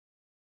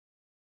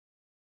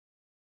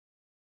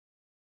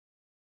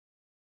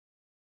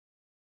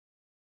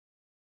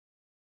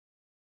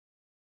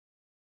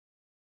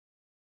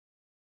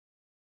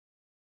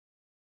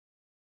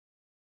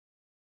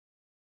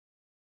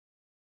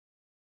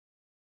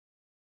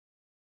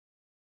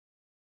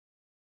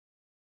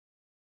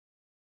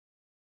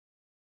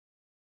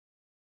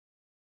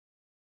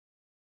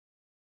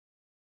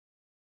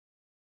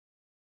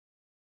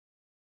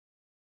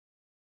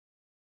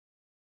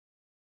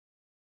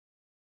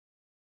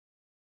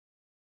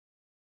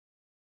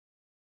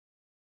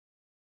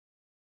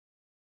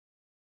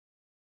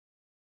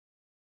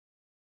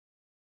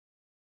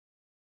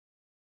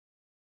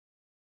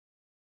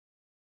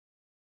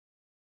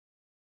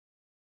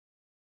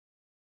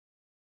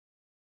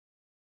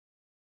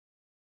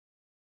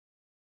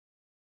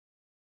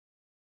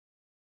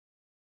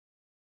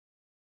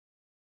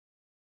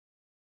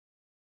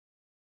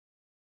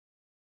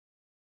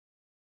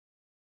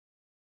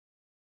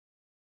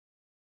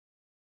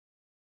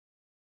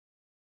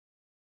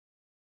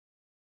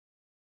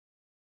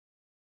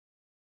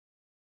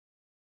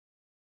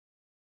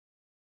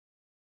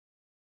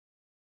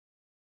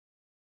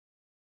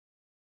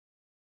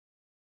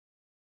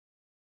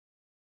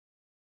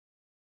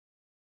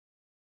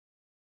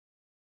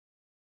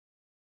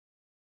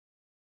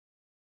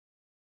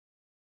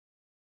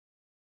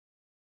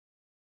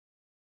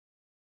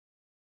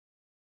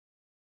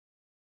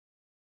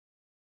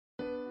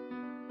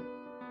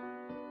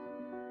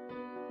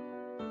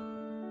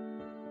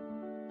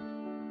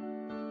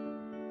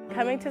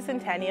Coming to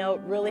Centennial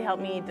really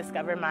helped me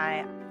discover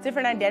my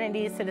different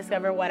identities, to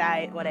discover what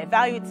I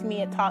value to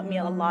me. It taught me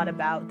a lot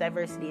about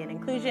diversity and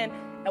inclusion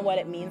and what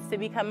it means to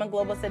become a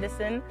global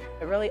citizen.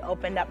 It really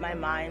opened up my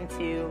mind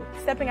to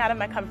stepping out of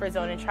my comfort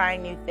zone and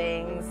trying new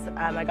things.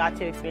 I got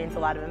to experience a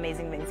lot of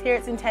amazing things here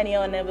at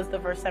Centennial, and it was the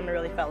first time I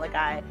really felt like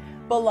I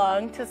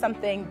belonged to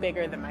something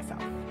bigger than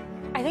myself.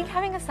 I think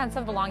having a sense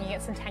of belonging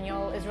at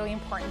Centennial is really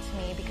important to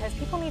me because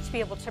people need to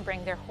be able to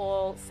bring their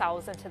whole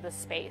selves into this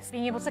space.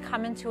 Being able to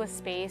come into a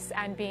space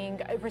and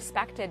being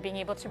respected, being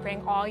able to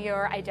bring all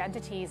your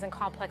identities and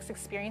complex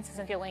experiences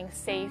and feeling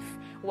safe,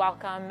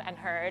 welcome, and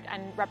heard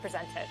and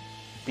represented.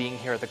 Being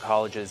here at the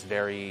college is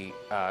very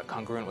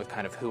congruent with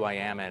kind of who I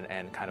am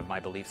and kind of my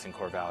beliefs and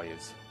core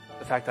values.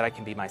 The fact that I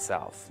can be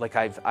myself. Like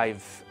I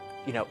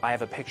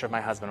have a picture of my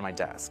husband on my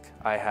desk.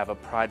 I have a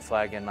pride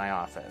flag in my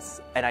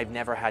office. And I've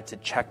never had to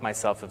check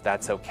myself if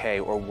that's okay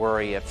or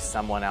worry if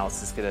someone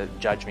else is going to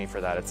judge me for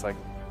that. It's like,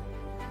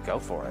 go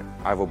for it.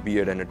 I have a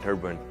beard and a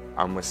turban.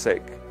 I'm a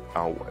Sikh.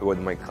 With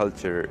my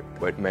culture,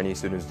 but many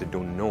students, they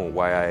don't know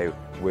why I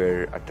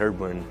wear a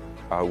turban,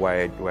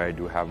 why I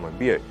do have my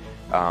beard.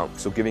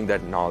 So giving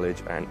that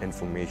knowledge and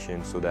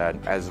information so that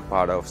as a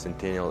part of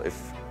Centennial,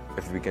 if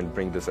we can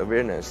bring this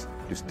awareness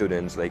to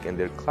students like in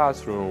their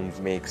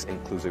classrooms, makes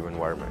inclusive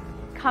environment.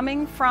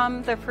 Coming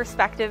from the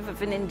perspective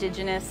of an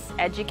Indigenous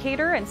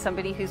educator and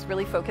somebody who's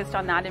really focused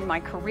on that in my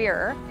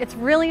career, it's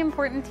really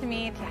important to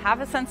me to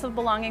have a sense of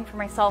belonging for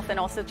myself and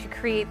also to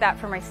create that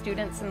for my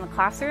students in the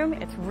classroom.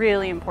 It's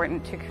really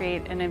important to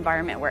create an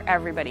environment where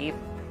everybody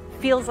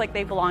feels like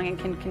they belong and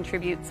can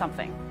contribute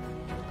something.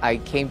 I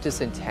came to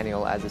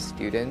Centennial as a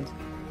student,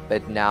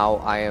 but now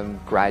I am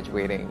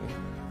graduating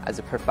as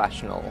a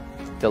professional.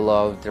 The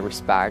love, the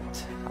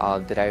respect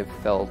that I've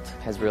felt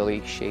has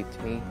really shaped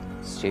me,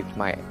 shaped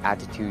my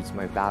attitudes,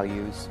 my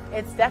values.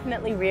 It's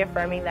definitely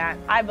reaffirming that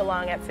I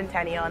belong at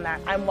Centennial and that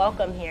I'm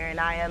welcome here and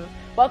I am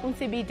welcome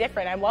to be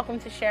different. I'm welcome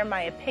to share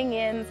my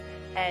opinions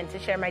and to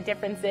share my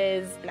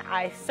differences. And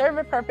I serve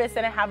a purpose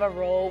and I have a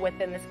role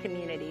within this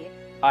community.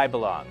 I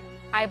belong.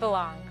 I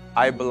belong.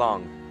 I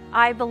belong.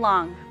 I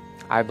belong.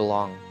 I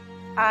belong.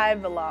 I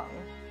belong.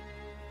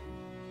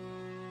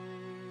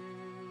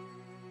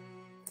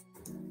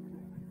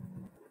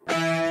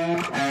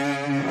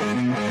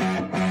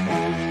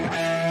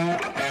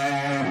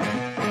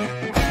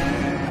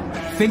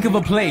 Think of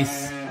a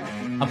place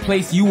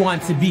you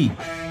want to be,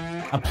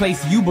 a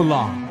place you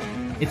belong.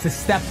 It's a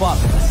step up,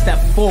 a step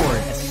forward,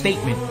 a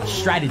statement, a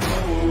strategy.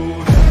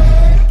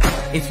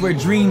 It's where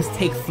dreams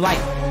take flight,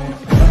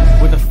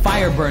 where the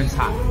fire burns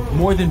hot,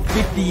 more than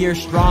 50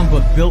 years strong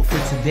but built for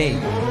today.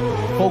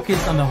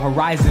 Focused on the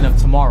horizon of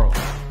tomorrow.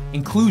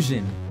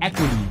 Inclusion,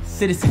 equity,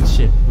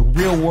 citizenship, the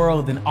real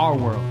world and our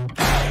world.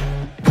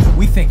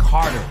 We think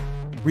harder,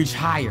 reach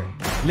higher,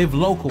 live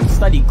local,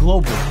 study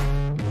global.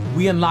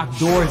 We unlock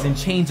doors and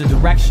change the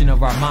direction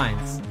of our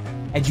minds.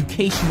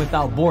 Education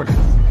without borders,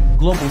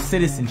 global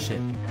citizenship,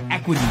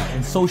 equity,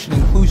 and social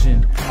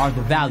inclusion are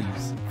the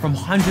values. From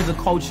hundreds of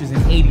cultures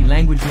and 80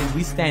 languages,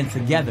 we stand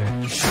together,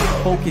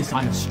 focused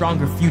on a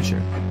stronger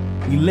future.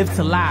 We live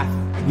to laugh,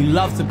 we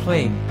love to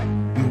play.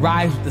 We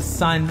rise with the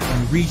sun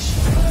and reach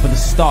for the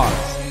stars.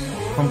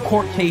 From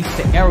court case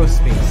to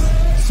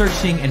aerospace,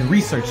 searching and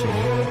researching.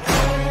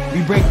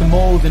 We break the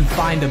mold and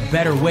find a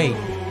better way.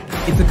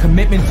 It's a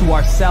commitment to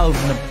ourselves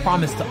and a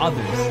promise to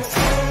others.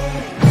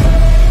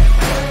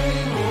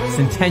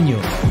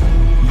 Centennial,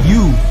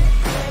 you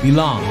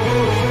belong.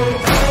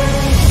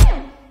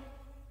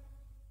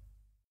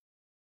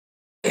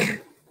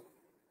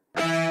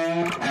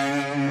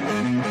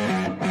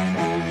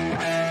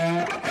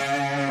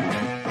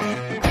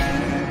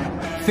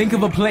 Think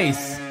of a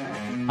place.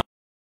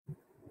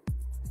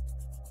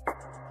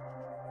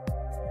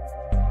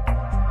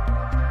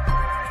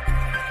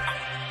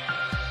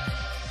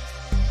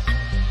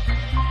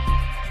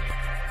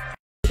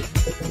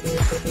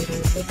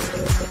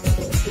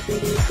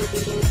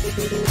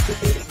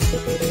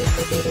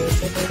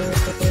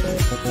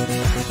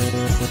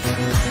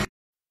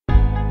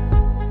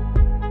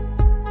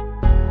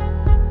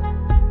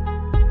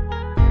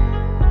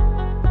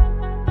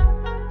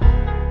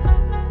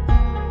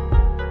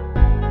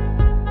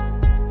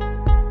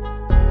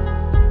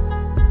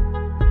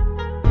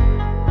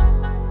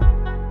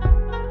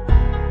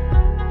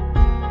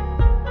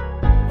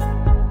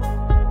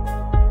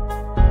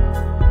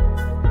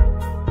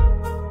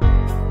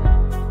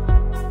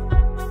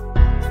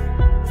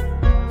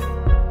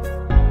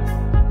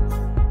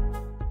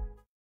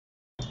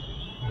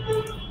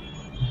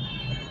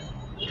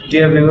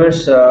 Dear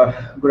viewers,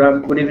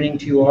 good evening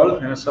to you all,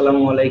 and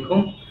assalamu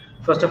alaikum.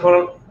 First of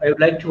all, I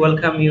would like to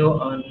welcome you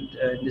on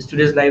this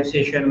today's live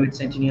session with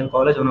Centennial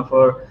College, one of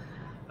our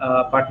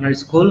partner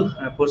school,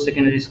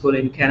 post-secondary school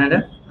in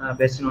Canada,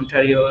 based in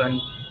Ontario and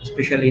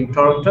especially in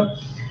Toronto.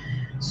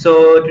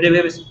 So today we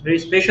have a very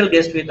special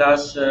guest with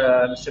us,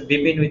 Mr.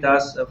 Bipin with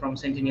us from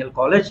Centennial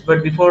College.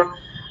 But before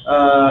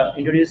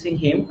introducing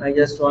him, I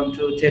just want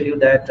to tell you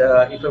that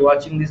if you're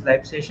watching this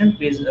live session,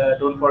 please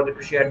don't forget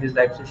to share this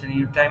live session in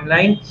your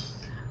timeline.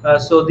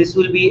 So this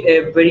will be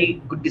a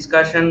very good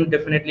discussion,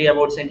 definitely,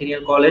 about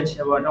Centennial College,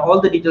 about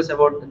all the details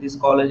about this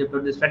college,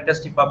 about this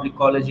fantastic public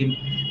college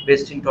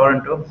based in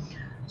Toronto.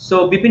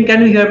 So Bipin,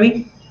 can you hear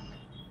me?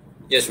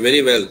 Yes,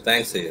 very well.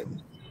 Thanks, Sayed.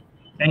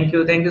 Thank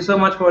you so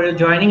much for your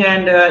joining.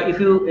 And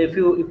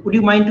would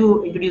you mind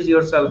to introduce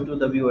yourself to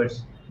the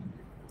viewers?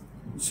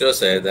 Sure,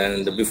 Sayed.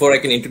 And before I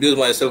can introduce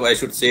myself, I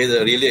should say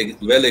the really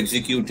well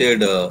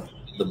executed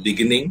the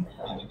beginning.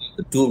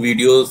 The two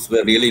videos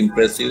were really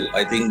impressive.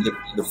 I think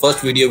the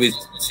first video which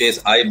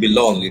says "I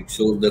belong," it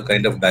shows the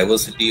kind of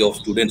diversity of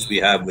students we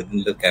have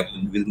within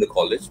the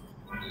college.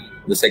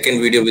 The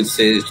second video which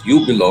says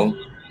 "You belong,"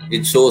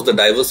 it shows the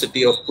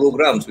diversity of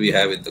programs we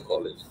have in the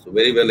college. So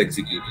very well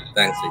executed.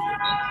 Thanks, Sayed.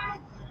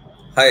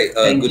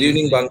 Hi, good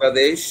evening,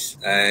 Bangladesh,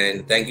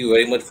 and thank you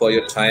very much for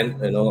your time.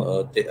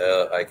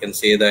 I can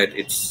say that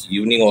it's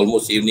evening,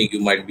 almost evening.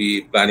 You might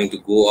be planning to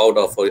go out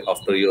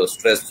after your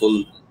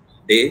stressful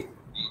day.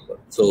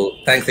 So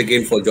thanks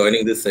again for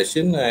joining this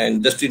session.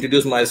 And just to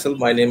introduce myself,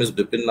 my name is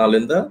Bipin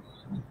Nalenda.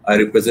 I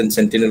represent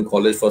Centennial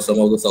College for some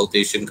of the South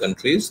Asian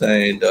countries,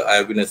 and I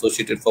have been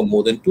associated for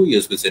more than 2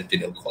 years with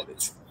Centennial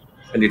College,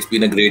 and it's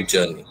been a great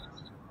journey.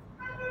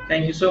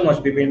 Thank you so much,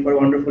 Bipin, for a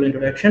wonderful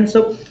introduction.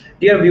 So,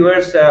 dear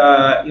viewers,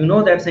 you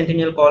know that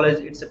Centennial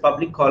College, it's a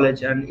public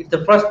college, and it's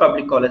the first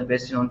public college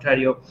based in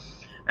Ontario.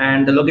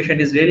 And the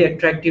location is really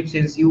attractive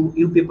since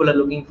you people are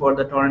looking for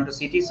the Toronto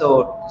city.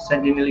 So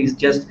Centennial is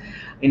just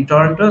in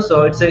Toronto,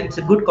 so it's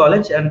a good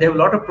college, and they have a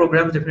lot of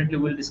programs. Definitely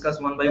we'll discuss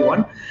one by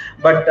one.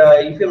 But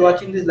if you're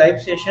watching this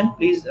live session,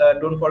 please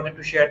don't forget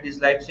to share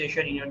this live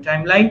session in your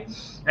timeline.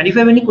 And if you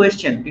have any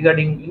question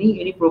regarding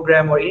any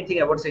program or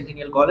anything about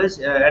Centennial College,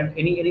 and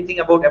anything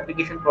about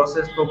application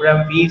process,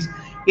 program fees,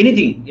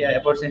 anything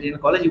about Centennial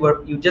College,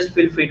 you just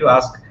feel free to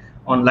ask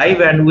on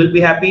live, and we'll be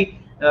happy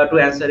to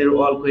answer your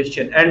all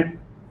question. And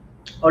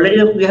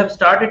already we have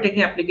started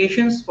taking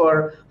applications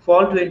for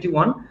fall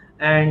 21,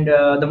 and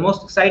the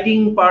most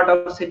exciting part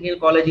of Centennial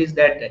College is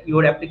that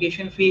your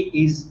application fee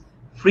is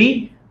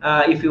free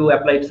if you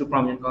apply through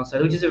Prominent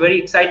Consult, which is a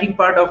very exciting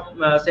part of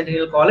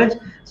Centennial College.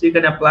 So you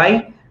can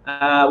apply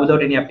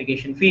without any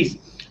application fees,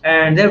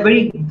 and they're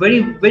very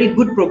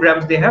good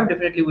programs they have.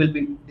 Definitely we'll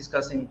be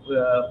discussing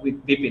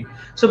with Bipin.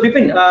 So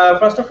Bipin,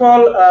 first of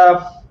all,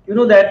 you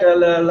know that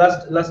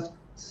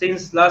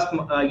since last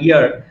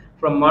year,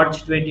 from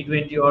March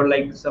 2020 or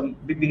like some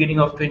beginning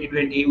of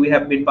 2020, we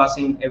have been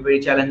passing a very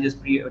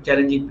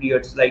challenging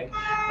periods. Like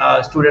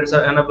students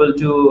are unable to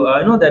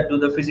do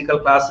the physical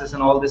classes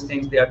and all these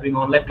things. They are doing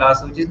online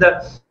classes, which is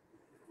the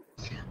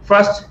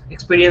first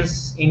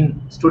experience in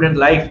student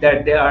life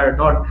that they are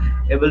not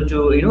able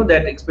to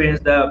that experience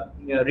the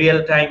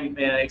real-time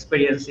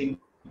experience in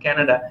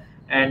Canada,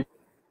 and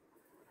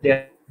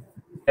they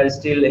are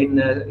still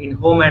in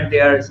home, and they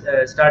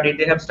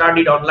have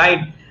studied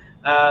online.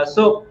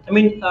 So I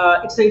mean,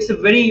 it's a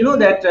very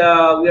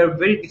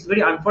it's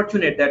very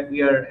unfortunate that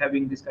we are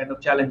having this kind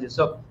of challenges.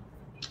 So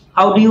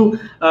how do you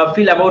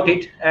feel about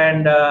it,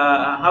 and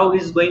how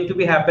is going to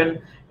be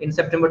happen in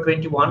September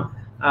 21,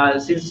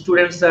 since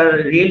students are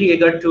really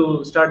eager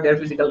to start their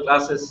physical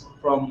classes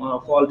from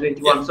fall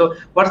 21? Yeah. So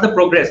what's the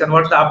progress and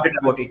what's the update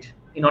about it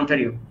in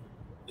Ontario?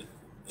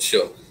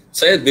 Sure.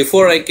 Sayed,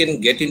 before I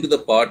can get into the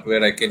part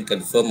where I can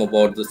confirm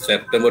about the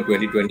September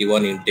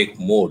 2021 intake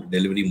mode,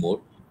 delivery mode,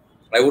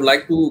 I would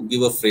like to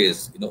give a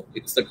phrase.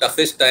 It's the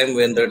toughest time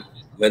when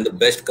the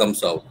best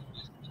comes out.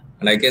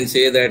 And I can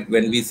say that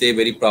when we say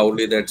very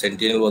proudly that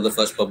Centennial was the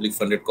first public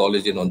funded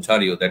college in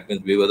Ontario, that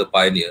means we were the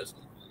pioneers.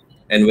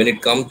 And when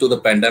it comes to the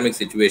pandemic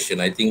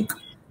situation, I think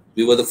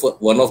we were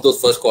one of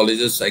those first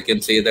colleges, I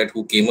can say, that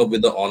who came up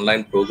with the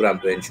online program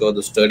to ensure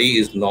the study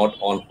is not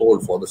on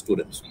hold for the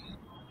students.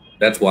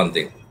 That's one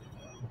thing.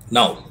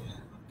 Now,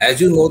 as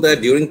you know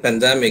that during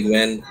pandemic,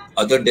 when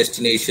other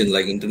destinations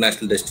like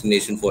international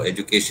destination for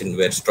education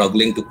were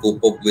struggling to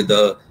cope up with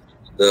the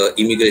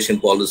immigration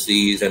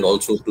policies and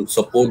also to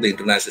support the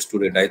international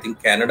student, I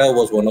think Canada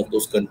was one of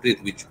those countries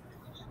which,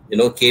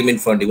 came in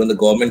front. Even the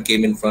government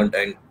came in front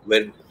and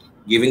were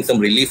giving some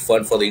relief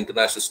fund for the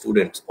international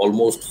students.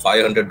 Almost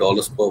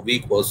 $500 per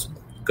week was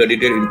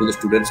credited into the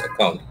student's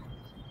account.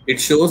 It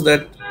shows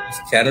that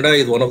Canada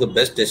is one of the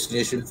best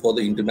destinations for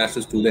the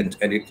international students,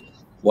 and it's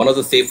one of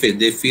the safest.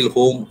 They feel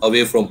home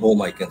away from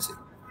home, I can say.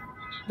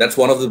 That's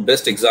one of the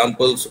best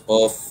examples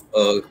of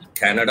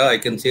Canada. I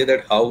can say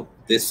that how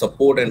they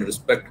support and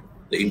respect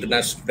the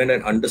international student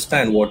and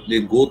understand what they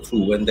go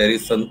through when there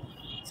is some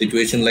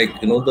situation like,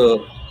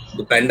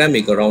 the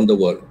pandemic around the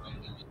world.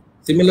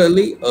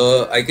 Similarly,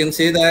 I can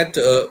say that,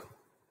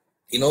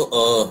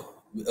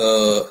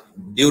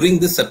 during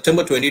this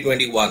September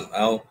 2021,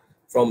 now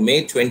from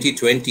May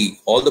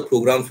 2020, all the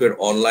programs were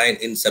online.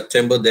 In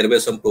September, there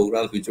were some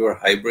programs which were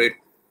hybrid.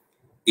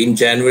 In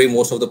January,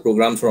 most of the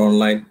programs were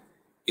online.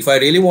 If I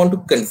really want to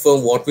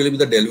confirm what will be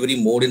the delivery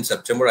mode in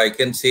September, I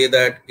can say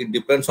that it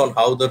depends on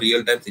how the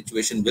real-time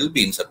situation will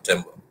be in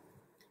September.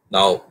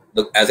 Now,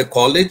 as a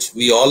college,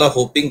 we all are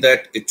hoping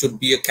that it should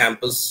be a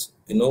campus,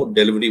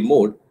 delivery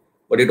mode,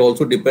 but it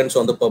also depends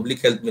on the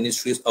Public Health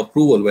Ministry's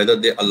approval, whether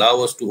they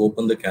allow us to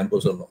open the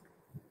campus or not.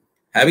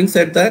 Having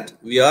said that,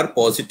 we are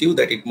positive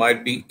that it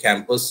might be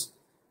campus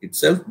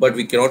itself, but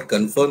we cannot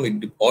confirm.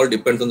 It all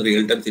depends on the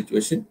real-time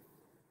situation.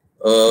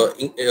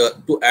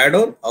 To add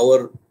on,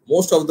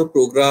 most of the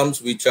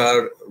programs which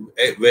are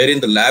wherein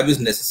the lab is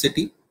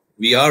necessity,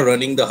 we are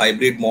running the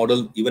hybrid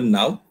model even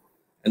now,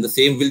 and the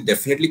same will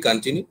definitely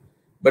continue.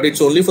 But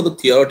it's only for the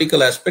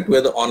theoretical aspect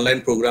where the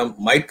online program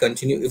might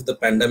continue if the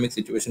pandemic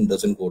situation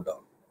doesn't go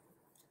down.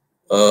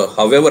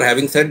 However,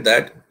 having said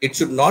that, it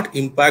should not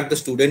impact the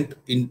student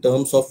in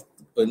terms of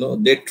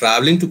they're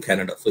traveling to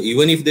Canada. So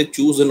even if they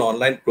choose an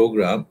online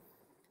program,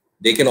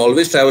 they can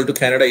always travel to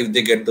Canada if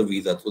they get the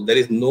visa. So there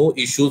is no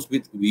issues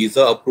with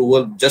visa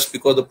approval just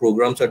because the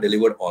programs are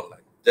delivered online.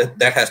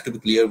 That has to be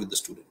clear with the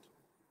student.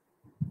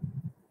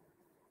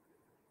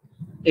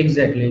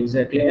 Exactly.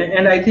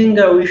 And I think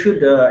you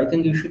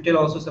should tell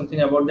also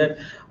something about that.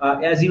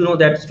 As you know,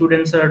 that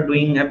students have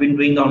been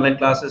doing the online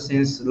classes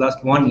since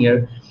last 1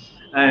 year.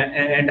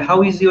 And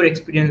how is your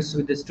experience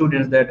with the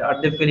students? That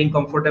are they feeling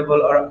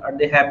comfortable, or are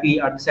they happy?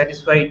 Are they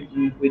satisfied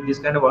with this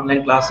kind of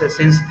online classes?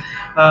 Since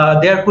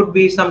there could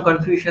be some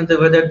confusion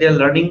whether they're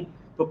learning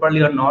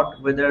properly or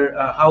not. Whether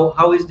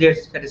how is their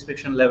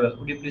satisfaction level?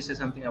 Would you please say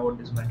something about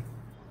this matter?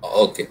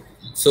 Okay.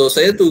 So,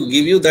 Sayed, to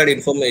give you that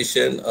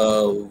information,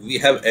 we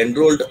have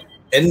enrolled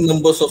n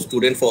numbers of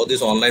students for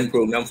this online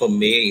program for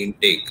May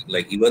intake.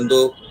 Like, even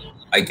though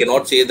I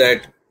cannot say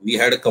that we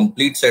had a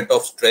complete set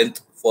of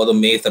strength for the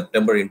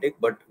May-September intake,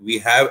 but we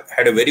have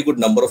had a very good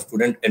number of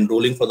students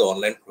enrolling for the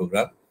online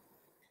program.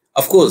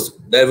 Of course,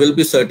 there will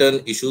be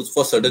certain issues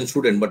for certain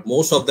students, but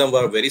most of them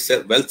were very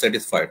well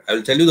satisfied. I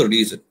will tell you the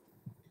reason.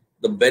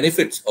 The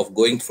benefits of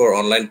going for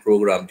online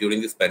program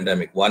during this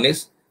pandemic. One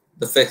is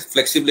the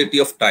flexibility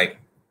of time.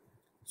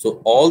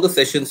 So all the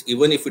sessions,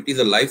 even if it is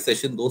a live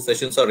session, those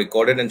sessions are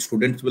recorded and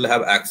students will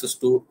have access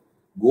to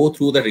go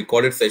through the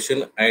recorded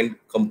session and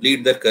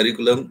complete their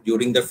curriculum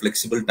during their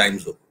flexible time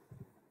zone.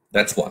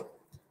 That's one.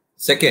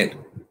 Second,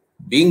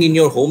 being in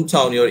your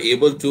hometown, you're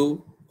able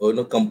to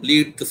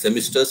complete the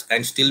semesters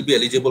and still be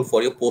eligible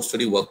for your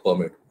post-study work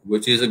permit,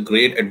 which is a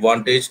great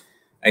advantage,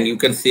 and you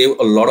can save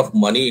a lot of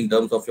money in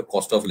terms of your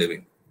cost of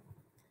living.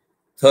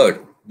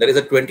 Third, there is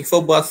a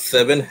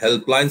 24/7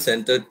 helpline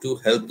center to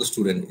help the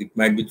student. It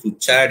might be through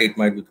chat, it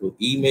might be through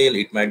email,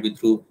 it might be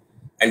through,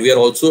 and we are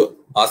also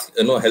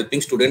helping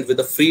students with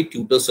a free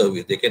tutor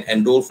service. They can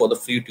enroll for the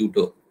free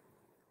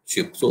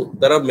tutorship. So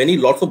there are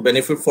lots of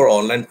benefits for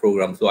online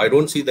programs. So I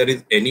don't see there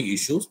is any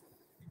issues.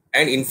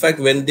 And in fact,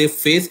 when they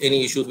face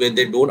any issues where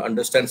they don't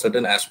understand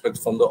certain aspects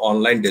from the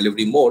online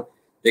delivery mode,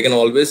 they can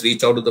always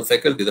reach out to the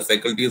faculty. The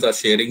faculties are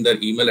sharing their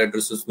email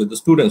addresses with the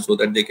students so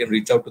that they can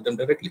reach out to them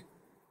directly.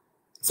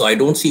 So I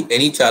don't see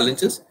any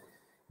challenges.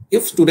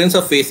 If students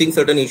are facing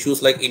certain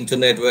issues like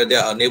internet where they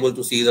are unable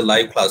to see the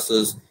live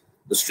classes,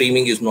 the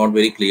streaming is not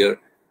very clear.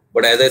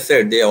 But as I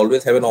said, they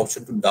always have an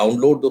option to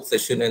download the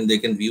session and they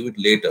can view it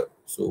later.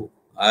 So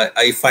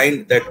I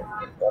find that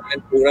the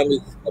online program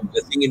is a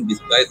blessing in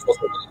disguise for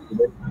certain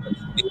students,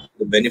 and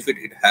the benefit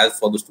it has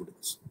for the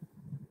students.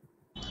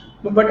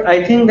 But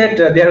I think that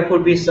there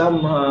could be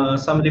some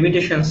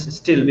limitations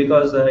still,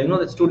 because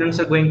the students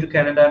are going to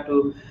Canada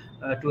to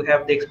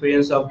have the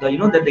experience of the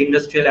the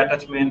industrial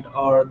attachment,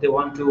 or they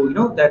want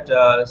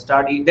to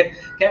study. That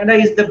Canada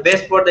is the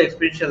best for the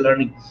experiential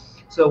learning.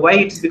 So why?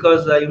 It's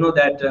because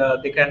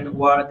they can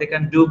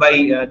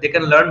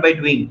learn by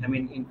doing. I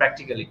mean, in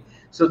practically.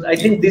 So I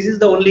think this is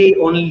the only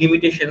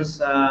limitations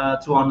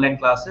through online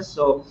classes.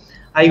 So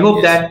I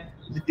hope that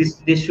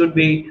this should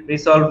be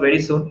resolved very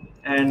soon,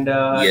 and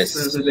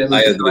students will be able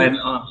to join.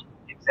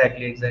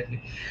 Exactly.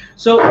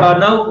 So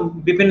now,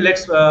 Bipin,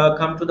 let's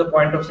come to the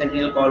point of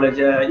Centennial College.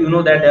 You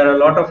know that there are a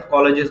lot of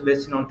colleges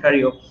based in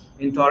Ontario.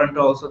 In Toronto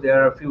also, there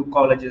are a few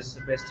colleges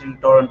based in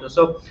Toronto.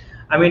 So,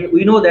 I mean,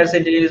 we know that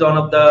Centennial is one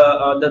of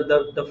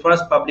the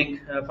first public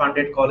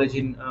funded college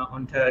in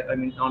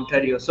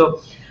Ontario.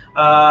 So,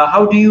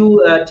 how do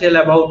you tell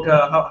about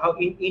how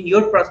in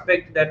your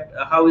perspective that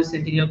how is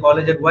Centennial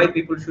College, and why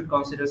people should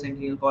consider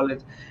Centennial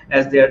College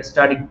as their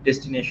study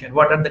destination?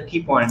 What are the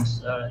key points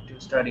to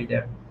study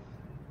there?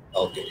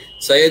 Okay,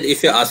 Syed,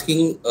 if you're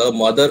asking a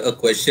mother a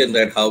question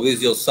that how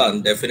is your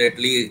son,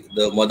 definitely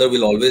the mother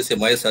will always say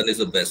my son is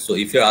the best. So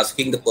if you're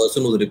asking the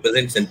person who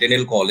represents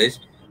Centennial College,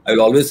 I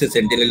will always say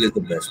Centennial is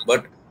the best.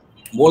 But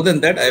more than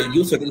that, I'll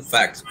give certain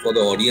facts for the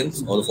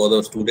audience or for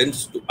the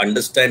students to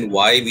understand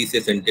why we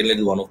say Centennial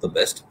is one of the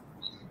best.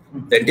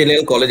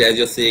 Centennial College, as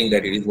you're saying,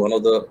 that it is one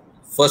of the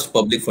first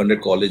public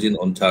funded college in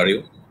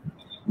Ontario.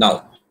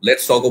 Now,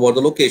 let's talk about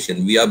the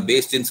location. We are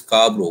based in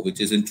Scarborough,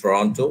 which is in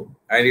Toronto,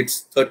 and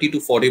it's 30 to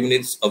 40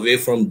 minutes away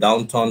from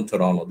downtown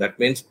Toronto. That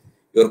means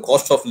your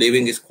cost of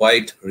living is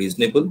quite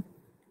reasonable.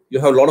 You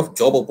have a lot of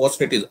job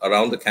opportunities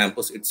around the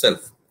campus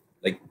itself.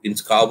 Like in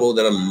Scarborough,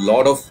 there are a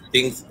lot of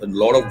things, a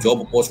lot of job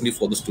opportunity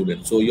for the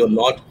students. So you're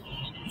not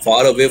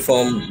far away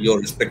from your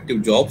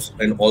respective jobs,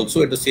 and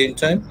also at the same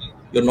time,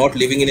 you're not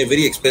living in a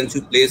very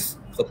expensive place.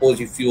 Suppose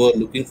if you are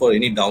looking for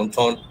any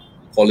downtown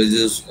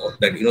colleges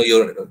that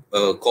your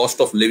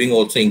cost of living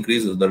also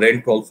increases, the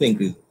rent also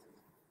increases.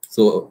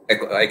 So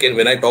I can,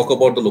 when I talk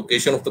about the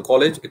location of the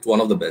college, it's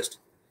one of the best.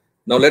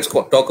 Now let's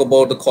talk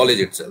about the college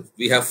itself.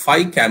 We have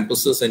 5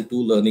 campuses and 2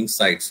 learning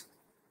sites.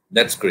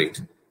 That's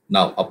great.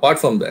 Now, apart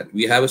from that,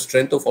 we have a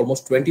strength of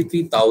almost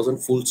 23,000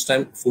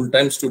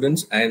 full-time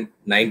students and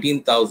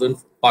 19,000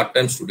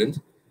 part-time students.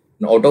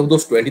 Now, out of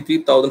those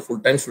 23,000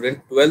 full-time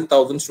students,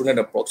 12,000 students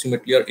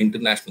approximately are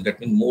international. That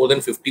means more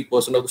than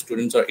 50% of the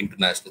students are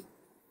international.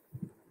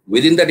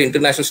 Within that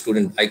international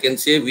student, I can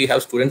say we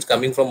have students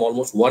coming from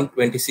almost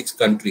 126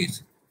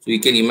 countries. So you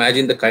can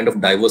imagine the kind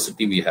of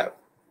diversity we have.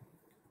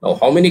 Now,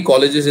 how many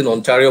colleges in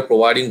Ontario are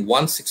providing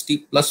 160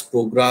 plus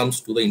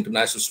programs to the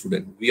international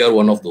student? We are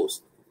one of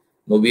those.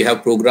 Now, we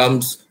have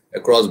programs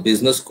across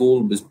business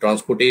school,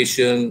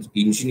 transportation,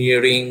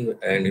 engineering,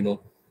 and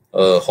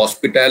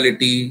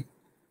hospitality,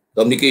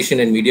 communication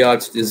and media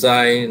arts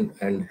design,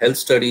 and health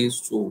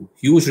studies. So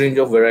huge range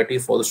of variety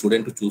for the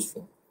student to choose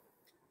from.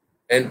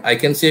 And I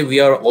can say we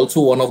are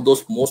also one of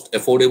those most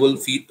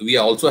affordable fee. We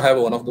also have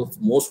one of the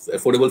most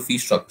affordable fee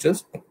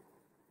structures,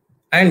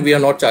 and we are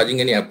not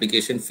charging any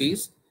application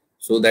fees.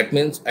 So that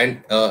means,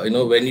 and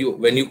when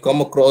you come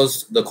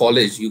across the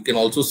college, you can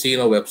also see in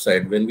our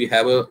website, when we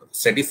have a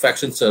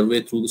satisfaction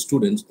survey through the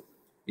students,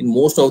 in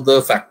most of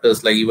the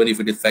factors, like even if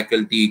it is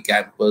faculty,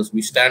 campus,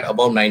 we stand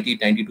above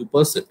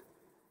 92%,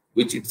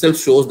 which itself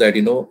shows that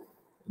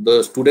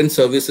the student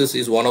services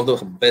is one of the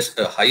best,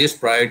 highest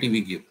priority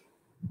we give.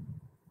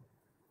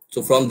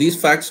 So from these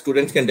facts,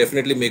 students can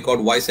definitely make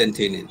out why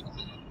Centennial.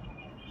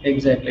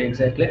 Exactly.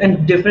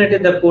 And definitely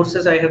the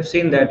courses I have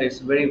seen, that it's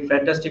very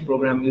fantastic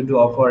program you do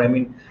offer. I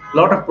mean, a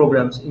lot of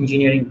programs,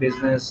 engineering,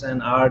 business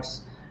and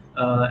arts,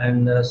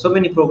 and so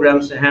many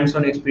programs,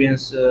 hands-on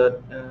experience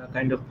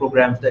kind of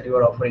programs that you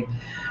are offering.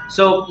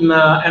 So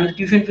and the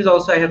tuition fees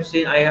also I have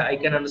seen, I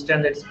can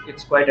understand that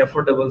it's quite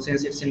affordable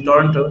since it's in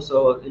Toronto.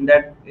 So in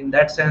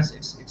that sense,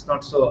 it's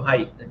not so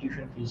high, the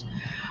tuition fees.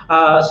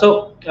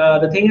 So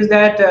the thing is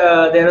that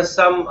there are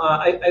some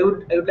I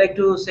would like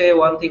to say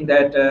one thing,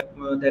 that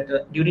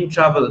during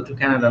travel to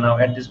Canada now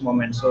at this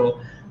moment, so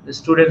the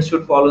students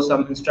should follow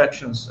some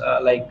instructions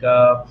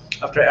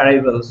after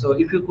arrival. So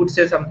if you could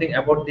say something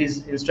about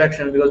these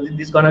instructions, because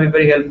this is going to be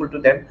very helpful to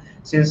them,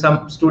 since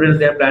some students,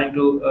 they are planning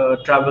to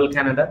travel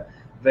Canada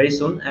very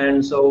soon,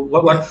 and so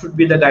what should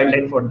be the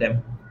guideline for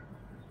them?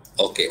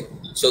 Okay,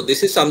 so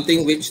this is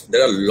something which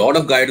there are a lot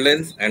of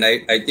guidelines, and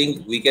I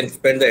think we can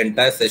spend the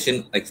entire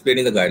session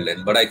explaining the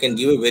guideline, but I can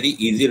give a very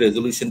easy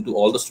resolution to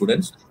all the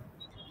students,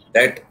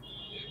 that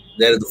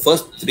there are the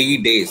first 3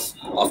 days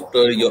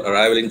after your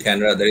arrival in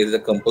Canada, there is a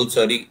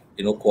compulsory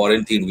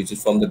quarantine which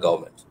is from the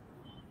government.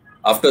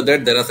 After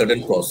that, there are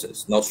certain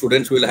process. Now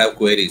students will have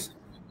queries.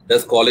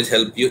 Does college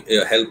help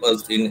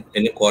us in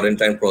any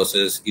quarantine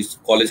process? Is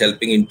college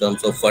helping in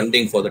terms of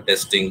funding for the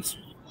testings?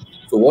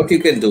 So what you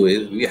can do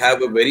is, we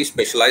have a very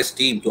specialized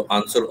team to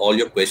answer all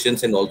your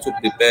questions and also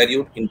prepare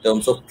you in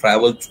terms of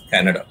travel to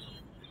Canada.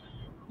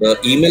 The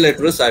email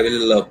address I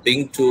will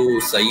ping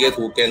to Syed,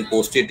 who can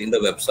post it in the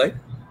website.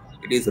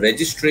 It is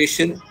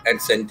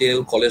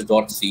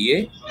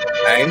registration@centennialcollege.ca,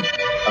 and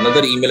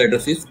another email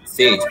address is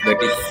SAGE,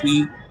 that is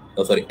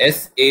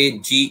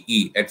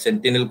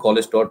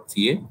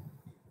SAGE@centennialcollege.ca.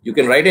 You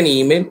can write an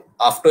email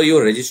after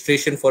your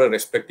registration for a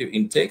respective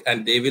intake,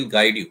 and they will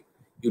guide you.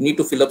 You need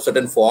to fill up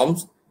certain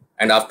forms,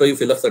 and after you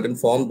fill up certain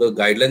forms, the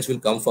guidelines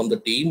will come from the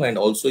team, and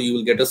also you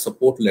will get a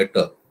support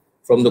letter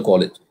from the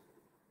college.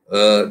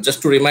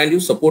 Just to remind you,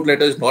 support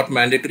letter is not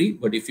mandatory,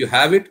 but if you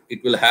have it,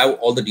 it will have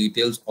all the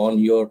details on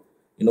your,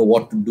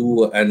 what to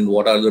do and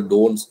what are the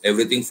don'ts,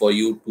 everything for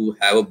you to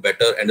have a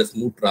better and a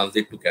smooth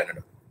transit to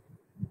Canada.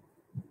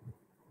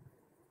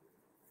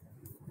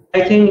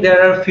 I think there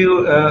are a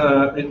few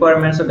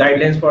requirements or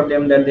guidelines for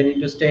them, that they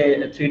need to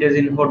stay 3 days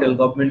in hotel,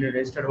 government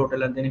registered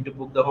hotel, and they need to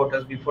book the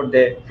hotels before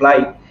they fly.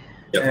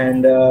 Yep.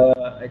 And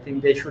I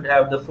think they should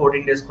have the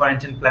 14 days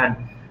quarantine plan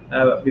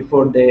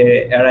before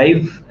they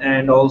arrive.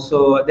 And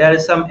also there are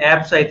some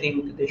apps I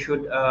think they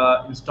should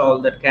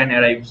install that can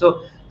arrive. So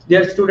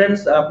dear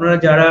students, আপনারা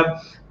যারা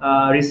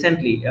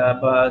recently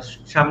বা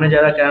সামনে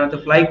যারা কানাডাতে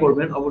fly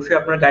করবেন, অবশ্যই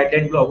আপনারা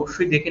গাইডলাইনগুলো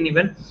অবশ্যই দেখে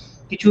নেবেন।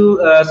 কিছু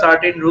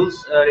সার্টেন রুলস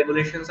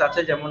রেগুলেশনস আছে,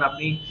 যেমন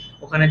আপনি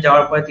ওখানে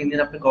যাওয়ার পরে 3 দিন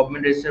আপনি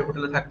গভর্নমেন্ট রেজিস্টার্ড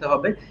হোটেলে থাকতে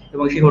হবে,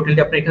 এবং সেই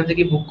হোটেলটি আপনি এখান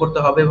থেকে বুক করতে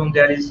হবে, এবং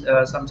there is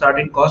some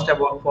certain cost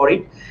about for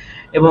it.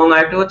 এবং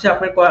আরেকটা হচ্ছে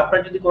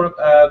আপনার যদি কোনো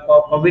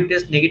কোভিড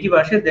টেস্ট নেগেটিভ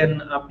আসে, দেন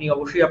আপনি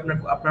অবশ্যই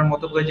আপনার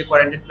মতো করে যে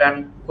কোয়ারেন্টাইন প্ল্যান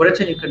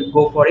করেছেন, you can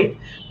go for it.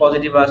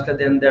 Positive আসলে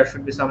দেন there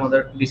should be some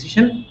other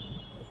decision.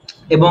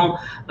 এবং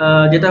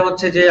যেটা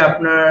হচ্ছে যে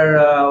আপনার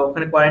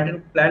ওখানে কোয়ারেন্টাইন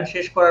প্ল্যান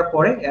শেষ করার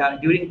পরে,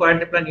 during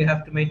quarantine plan you have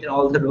to maintain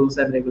all the rules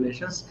and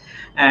regulations,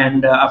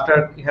 and after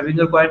having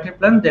your quarantine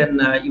plan, then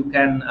you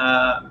can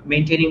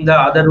maintaining the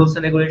other rules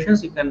and regulations,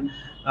 you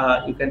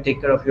can take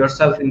care of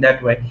yourself in that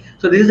way.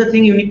 So this is the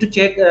thing, you need to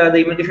check the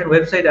immigration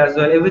website as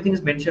well. Everything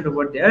is mentioned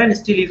over there, and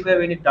still if you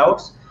have any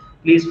doubts,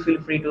 please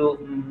feel free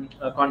to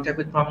contact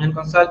with prominent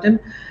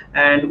consultant,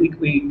 and we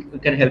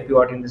can help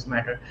you out in this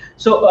matter.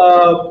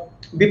 So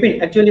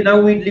Bipin, actually now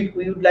we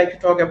would like to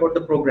talk about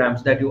the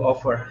programs that you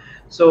offer.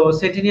 So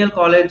Centennial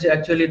College,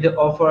 actually they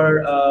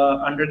offer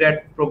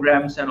undergrad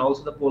programs and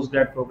also the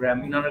postgrad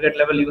program. In undergrad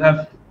level, you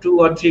have 2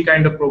 or 3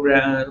 kind of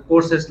program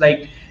courses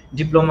like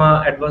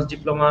diploma, advanced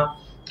diploma,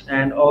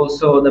 and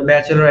also the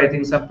bachelor. I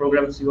think some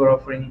programs you are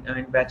offering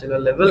in bachelor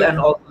level, and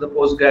also the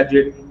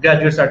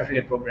graduate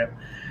certificate program.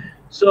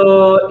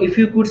 So if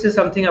you could say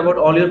something about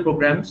all your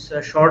programs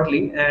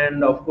shortly,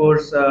 and of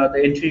course the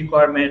entry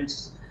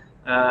requirements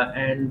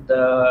and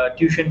the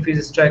tuition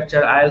fees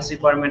structure, IELTS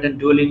requirement,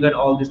 and Duolingo, and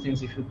all these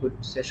things, if you could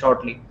say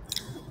shortly.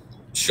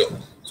 Sure.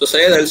 So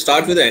Syed, I'll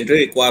start with the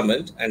entry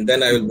requirement, and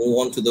then I will move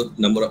on to the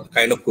number of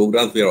kind of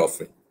programs we are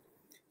offering.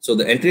 So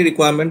the entry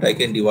requirement, I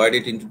can divide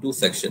it into 2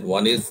 sections.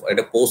 One is at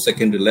a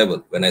post-secondary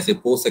level. When I say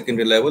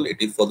post-secondary level, it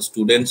is for the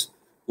students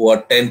who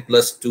are 10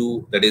 plus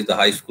 2, that is the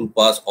high school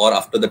pass, or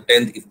after the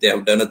 10th, if they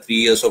have done a 3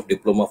 years of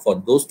diploma. For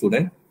those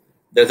students,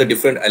 there's a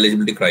different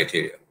eligibility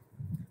criteria.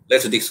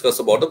 Let's discuss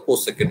about the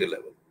post-secondary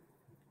level.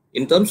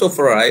 In terms of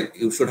RILE,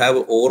 you should have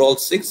overall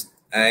 6,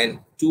 and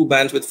 2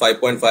 bands with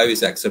 5.5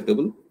 is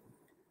acceptable.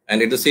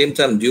 And at the same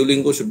time,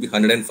 Duolingo should be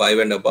 105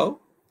 and above.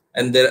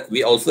 And there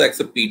we also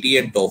accept PT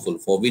and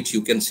TOEFL, for which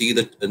you can see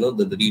the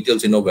the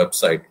details in our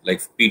website.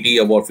 Like PT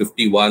about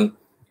 51,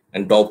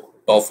 and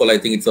TOEFL I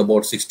think it's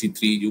about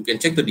 63. You can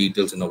check the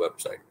details in our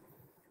website.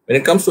 When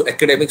it comes to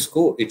academic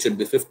score, it should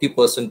be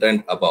 50%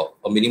 and above.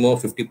 A minimum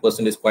of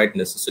 50% is quite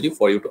necessary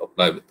for you to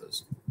apply with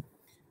us.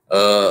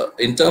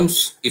 In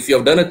terms, if you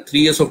have done a 3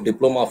 years of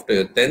diploma after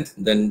your 10th,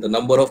 then the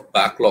number of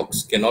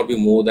backlogs cannot be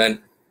more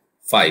than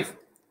 5.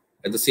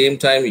 At the same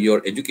time,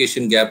 your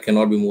education gap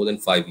cannot be more than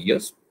 5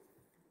 years.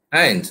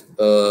 And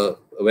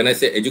when I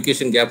say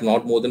education gap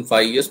not more than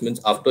 5 years,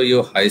 means after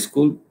your high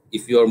school,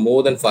 if you are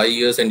more than 5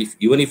 years, and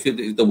even if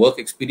the work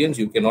experience,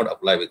 you cannot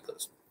apply with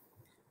us.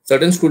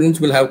 Certain students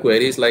will have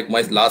queries like,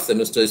 my last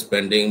semester is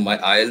pending, my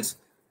IELTS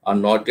are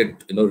not yet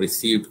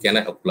received, can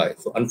I apply?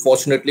 So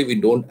unfortunately, we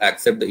don't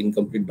accept the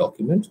incomplete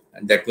document,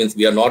 and that means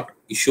we are not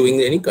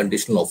issuing any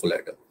conditional offer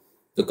letter.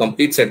 The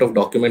complete set of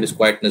document is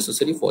quite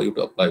necessary for you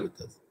to apply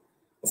with us.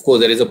 Of course,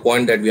 there is a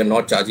point that we are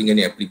not charging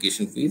any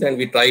application fees, and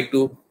we try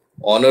to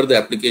honor the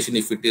application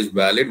if it is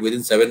valid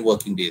within 7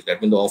 working days.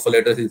 That means the offer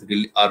letters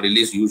are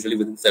released usually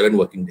within 7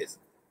 working days.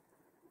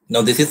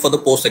 Now, this is for the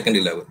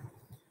post-secondary level.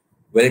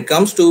 When it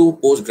comes to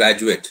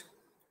postgraduate,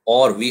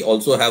 or we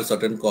also have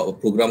certain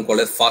program called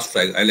as fast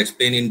track. I'll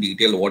explain in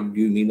detail what do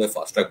you mean by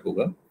fast track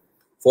program.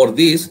 For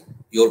these,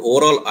 your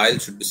overall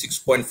IELTS should be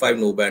 6.5,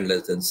 no band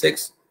less than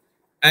 6,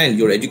 and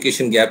your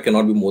education gap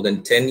cannot be more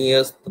than 10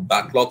 years. The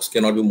backlogs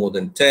cannot be more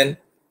than 10,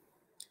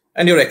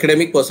 and your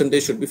academic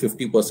percentage should be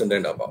 50%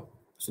 and above.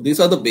 So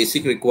these are the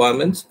basic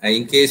requirements. And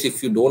in case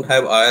if you don't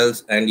have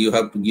IELTS and you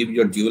have to give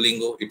your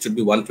Duolingo, it should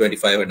be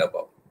 125 and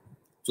above.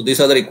 So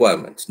these are the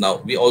requirements.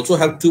 Now, we also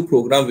have 2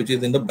 programs which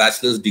is in the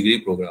bachelor's degree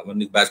program.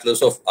 One is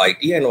Bachelor's of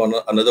IT, and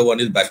another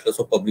one is Bachelor's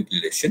of Public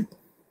Relations.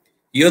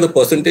 Here the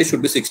percentage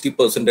should be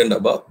 60% and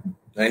above,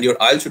 and your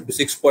IELTS should be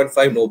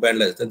 6.5, no band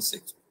less than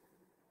 6.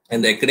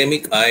 And the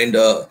academic and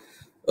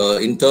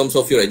in terms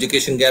of your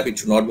education gap, it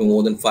should not be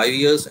more than 5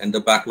 years, and the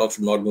backlog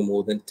should not be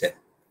more than 10.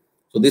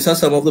 So these are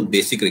some of the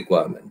basic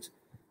requirements.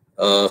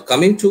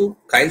 Coming to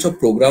kinds of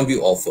program we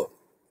offer,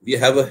 we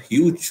have a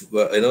huge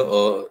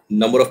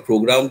number of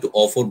programs to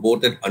offer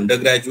both at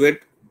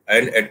undergraduate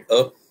and at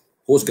a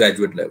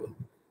postgraduate level.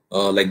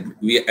 Like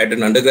we at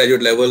an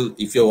undergraduate level,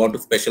 if you want to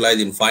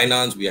specialize in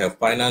finance, we have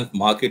finance,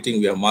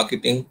 marketing, we have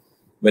marketing.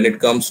 When it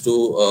comes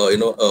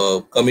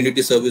to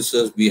community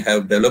services, we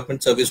have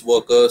development service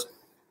workers,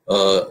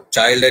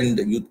 child and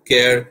youth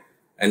care,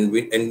 and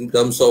in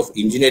terms of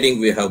engineering,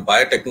 we have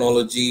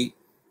biotechnology,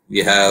 we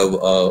have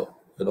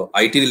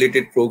IT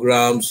related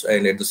programs,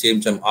 and at the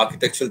same time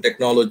architectural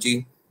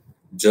technology,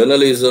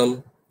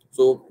 journalism.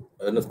 So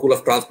in the School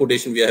of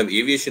Transportation, we have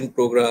aviation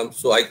programs.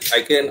 So I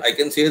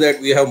can say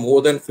that we have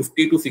more than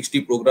 50 to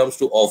 60 programs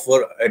to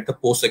offer at the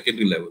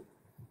post-secondary level.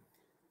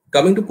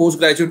 Coming to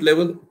postgraduate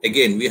level,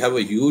 again, we have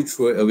a huge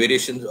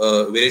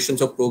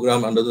variations of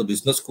program under the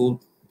business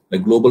school,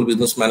 like global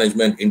business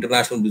management,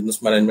 international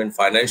business management,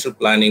 financial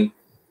planning,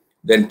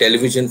 then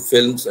television,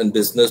 films and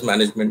business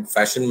management,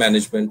 fashion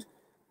management,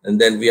 and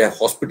then we have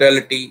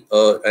hospitality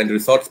and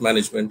resorts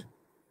management.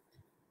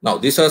 Now,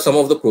 these are some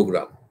of the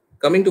program.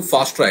 Coming to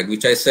fast track,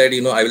 which I said,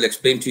 I will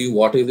explain to you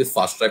what is this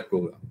fast track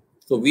program.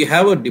 So we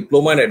have a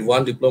diploma and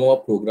advanced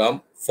diploma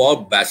program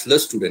for bachelor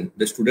students,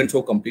 the students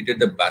who completed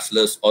the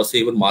bachelor's or say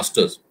even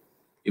masters.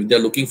 If they're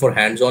looking for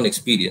hands-on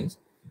experience,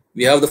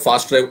 we have the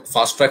fast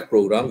track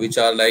program, which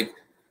are like,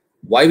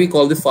 why we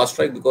call this fast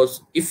track?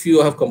 Because if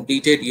you have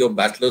completed your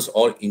bachelor's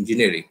or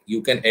engineering,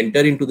 you can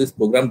enter into this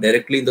program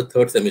directly in the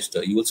 3rd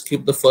semester. You will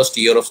skip the first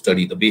year of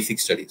study, the basic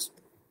studies.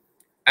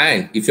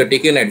 And if you're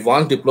taking an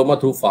advanced diploma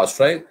through fast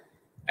track,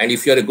 and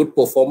if you're a good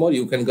performer,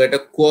 you can get a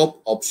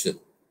co-op option.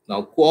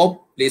 Now,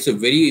 co-op plays a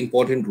very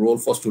important role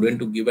for students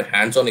to give a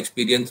hands-on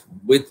experience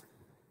with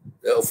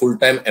a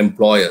full-time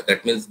employer.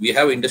 That means we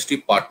have industry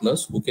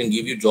partners who can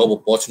give you job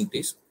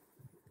opportunities.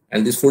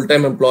 And these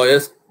full-time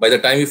employers, by the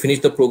time you finish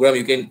the program,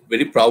 you can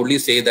very proudly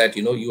say that,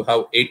 you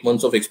have 8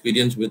 months of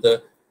experience with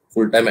a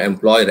full-time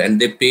employer,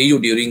 and they pay you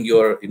during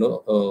your,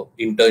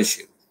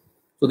 internship.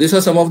 So these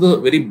are some of the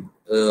very,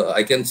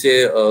 I can say,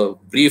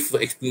 brief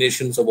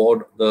explanations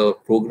about the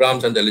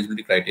programs and the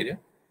eligibility criteria.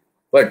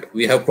 But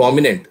we have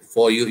prominent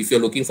for you. If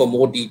you're looking for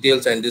more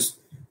details and this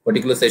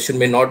particular session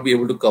may not be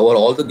able to cover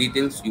all the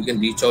details, you can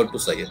reach out to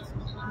Syed.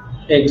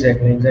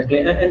 Exactly.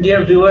 And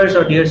dear viewers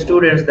or dear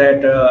students,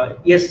 that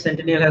yes,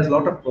 Centennial has a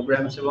lot of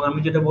programs. এবং আমি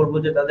যেটা বলবো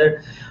যে তাদের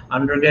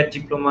undergrad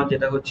diploma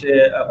যেটা হচ্ছে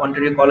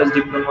Ontario College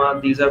diploma,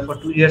 these are for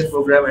 2 years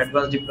program.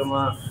 Advanced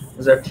diploma,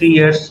 these are 3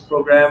 years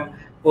program.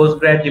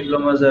 Postgrad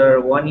diplomas are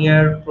 1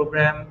 year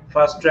program.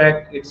 Fast track,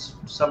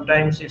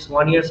 sometimes it's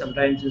 1 year,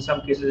 sometimes in some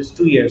cases it's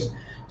 2 years.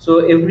 So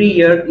every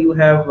year you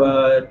have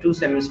 2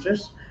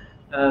 semesters.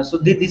 So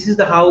this is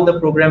how the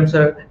programs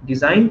are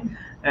designed.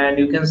 And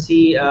you can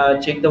see,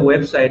 check the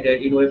website.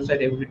 In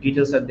website, every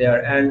details are there,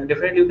 and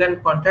definitely you can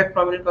contact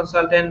prominent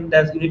consultant.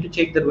 That you need to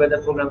check that whether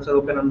programs are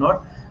open or not.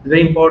 It's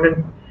very important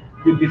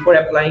before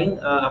applying.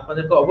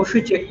 আপনাদেরকে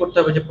অবশ্যই check করতে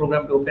হবে যে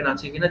প্রোগ্রামটা open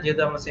আছে কিনা,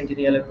 যেহেতু আমরা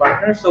Centennial এর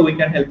partner, so we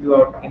can help you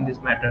out in this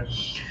matter.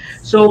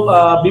 So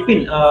Bipin,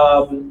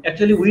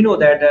 actually we know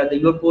that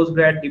your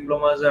postgrad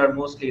diplomas are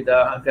mostly the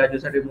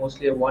graduate study,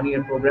 mostly a 1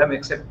 year program,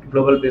 except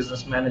global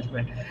business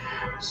management.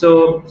 So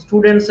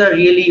students are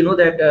really,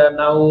 that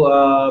now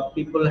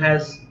people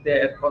has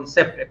their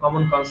concept, a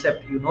common concept,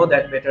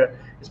 that better,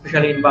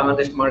 especially in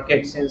Bangladesh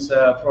market, since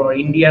for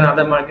India and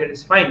other market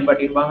is fine, but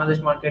in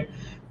Bangladesh market,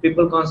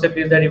 people concept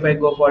is that if I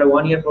go for a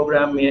 1 year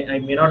program, I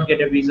may not get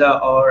a visa,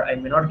 or I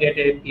may not get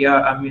a PR.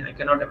 I mean, I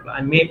cannot apply.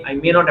 I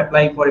may not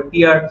apply for a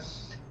PR,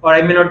 or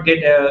I may not get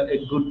a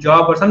good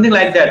job, or something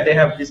like that. They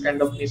have this kind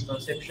of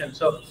misconception.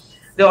 So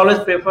they always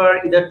prefer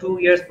either 2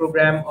 years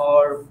program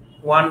or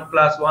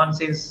 1+1.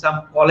 Since some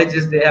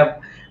colleges they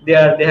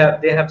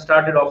have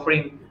started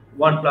offering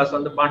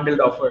 1+1, the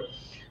bundled offer.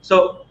 So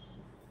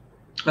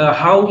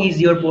how is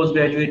your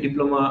postgraduate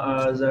diploma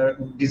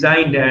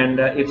designed, and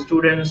if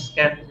students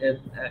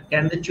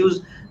can they choose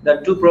the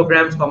 2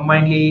 programs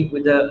combinedly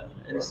with the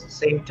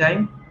same time?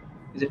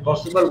 Is it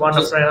possible, one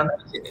after another?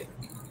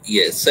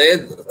 Yes,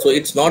 Syed. So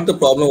it's not the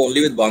problem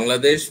only with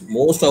Bangladesh.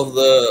 Most of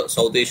the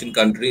South Asian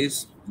countries,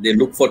 they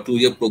look for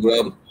 2-year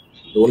program.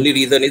 The only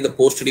reason is the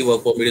post-study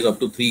work permit is up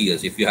to 3 years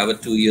if you have a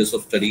 2 years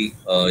of study,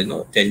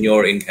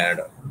 tenure in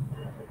Canada,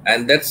 and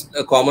that's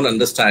a common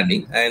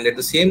understanding. And at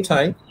the same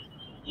time,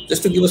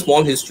 just to give a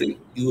small history,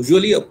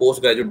 usually a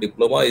postgraduate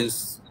diploma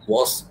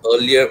was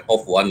earlier of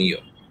 1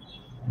 year,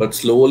 but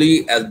slowly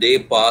as day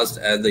passed,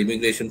 as the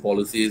immigration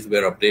policies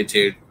were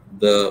updated,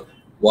 the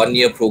 1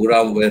 year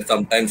program were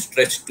sometimes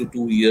stretched to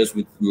 2 years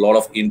with a lot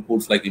of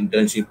inputs like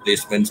internship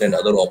placements and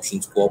other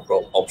options, co-op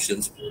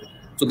options.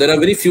 So there are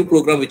very few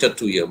programs which are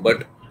 2 year, but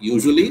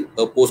usually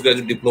a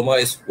postgraduate diploma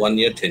is 1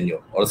 year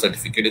tenure, or a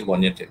certificate is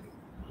 1 year tenure.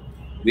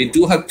 We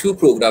do have 2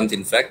 programs,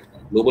 in fact,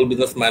 global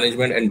business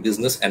management and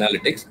business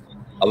analytics.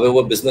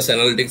 However, business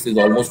analytics is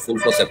almost full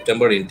for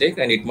September intake,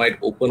 and it might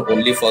open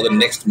only for the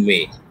next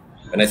May.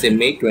 When I say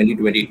May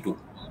 2022.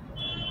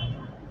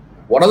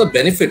 What are the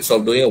benefits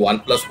of doing a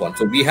 1+1?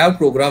 So we have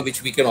program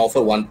which we can offer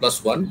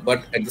 1+1, but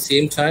at the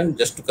same time,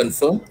 just to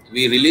confirm,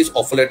 we release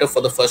offer letter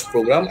for the first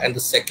program, and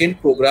the second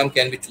program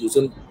can be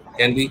chosen,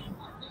 can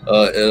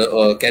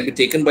be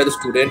taken by the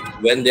student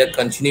when they are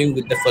continuing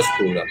with the first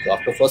program. So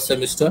after first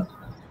semester,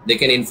 they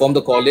can inform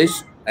the college,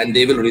 and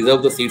they will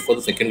reserve the seat for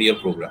the second year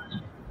program.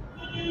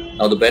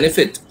 Now, the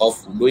benefit of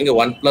doing a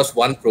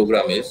 1+1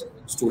 program is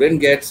student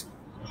gets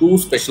 2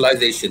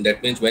 specialization. That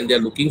means when they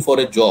are looking for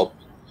a job,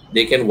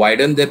 they can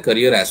widen their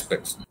career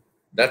aspects.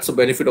 That's the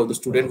benefit of the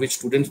student, which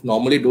students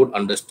normally don't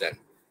understand.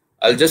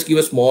 I'll just give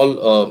a small,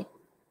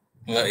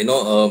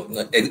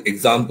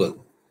 example.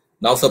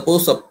 Now,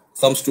 suppose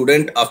some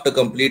student after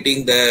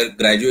completing their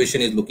graduation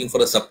is looking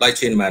for a supply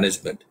chain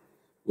management,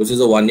 which is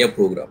a 1 year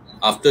program.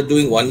 After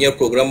doing 1 year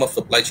program of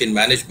supply chain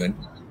management,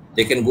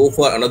 they can go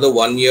for another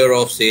 1 year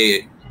of,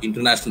 say,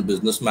 international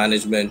business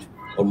management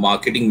or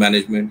marketing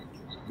management,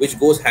 which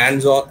goes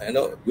hands-on,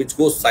 which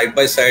goes side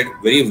by side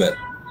very well.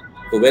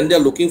 So when they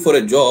are looking for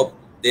a job,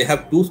 they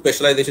have 2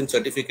 specialization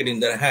certificate in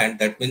their hand.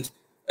 That means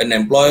an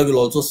employer will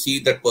also see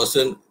that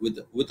person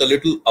with a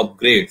little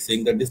upgrade,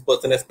 saying that this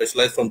person has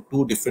specialized from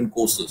 2 different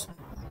courses.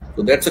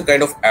 So that's a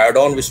kind of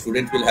add-on which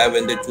students will have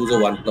when they choose a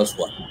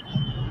 1+1.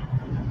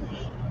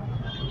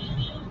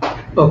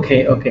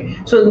 Okay.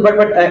 So,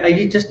 but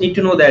I just need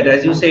to know that,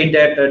 as you said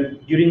that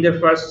during the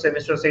first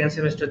semester, second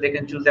semester, they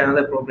can choose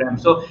another program.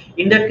 So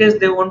in that case,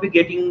 they won't be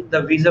getting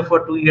the visa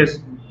for 2 years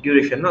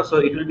duration, no? So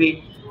it will be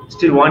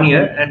still 1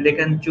 year, and they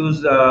can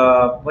choose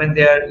when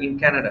they are in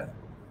Canada.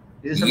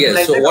 Yes.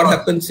 Like so what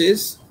happens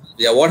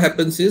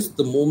is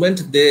the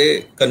moment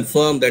they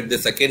confirm that the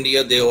second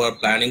year they are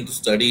planning to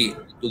study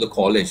to the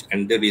college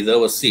and they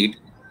reserve a seat,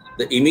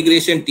 the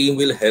immigration team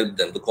will help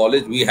them. The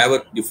college, we have a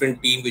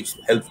different team which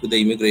helps with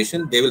the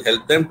immigration. They will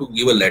help them to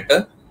give a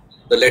letter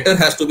the letter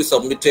has to be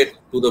submitted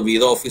to the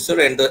visa officer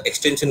and the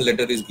extension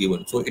letter is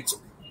given. So it's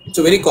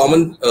a very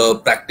common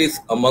practice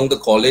among the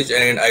college,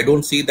 and I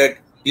don't see that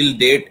till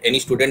date any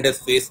student has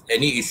faced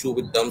any issue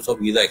with terms of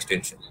visa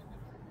extension.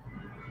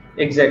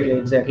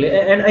 Exactly.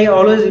 And I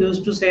always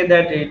used to say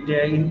that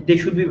they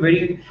should be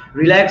very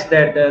relaxed,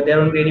 that there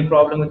won't be any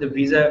problem with the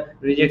visa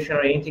rejection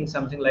or anything,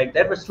 something like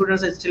that. But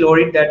students are still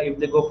worried that if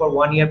they go for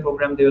 1 year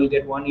program, they will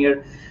get 1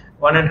 year,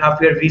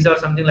 1.5 year visa or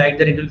something like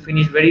that. It will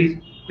finish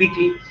very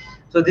quickly.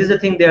 So this is the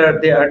thing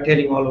they are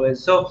telling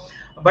always. So,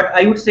 but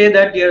I would say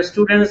that your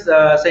students,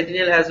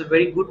 Centennial has a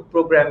very good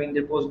program in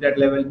the postgrad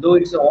level, though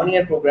it's a 1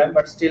 year program,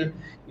 but still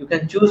you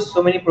can choose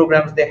so many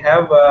programs they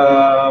have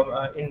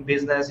in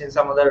business, in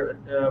some other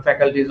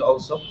faculties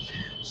also.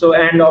 So,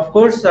 and of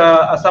course,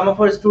 some of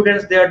our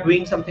students, they are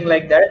doing something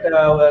like that,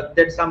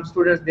 that some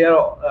students, they are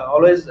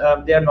always,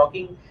 they are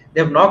knocking,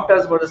 they have knocked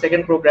us for the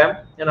second program,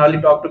 and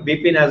I'll talk to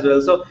Bipin as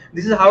well. So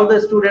this is how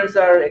the students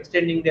are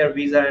extending their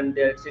visa and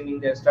they're extending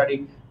their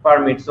study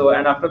permit. So,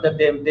 and after that,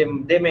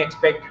 they may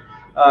expect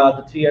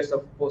the 3 years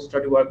of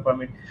post-study work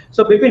permit.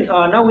 So Bipin,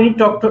 now we need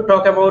to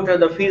talk about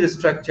the fees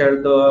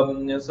structure,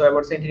 so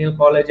about Centennial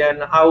College,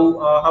 and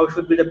how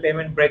should be the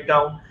payment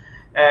breakdown,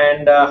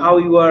 and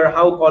how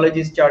college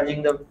is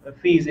charging the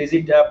fees. Is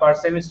it per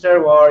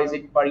semester, or is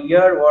it per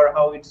year, or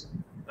how it's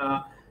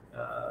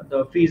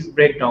the fees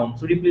breakdown?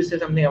 So, would you please say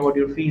something about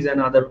your fees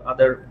and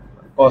other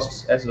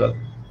costs as well?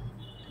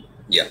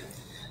 Yeah.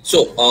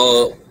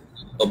 So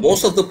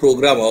most of the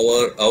program,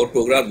 our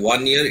program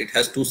 1 year, it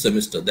has 2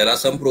 semesters. There are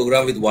some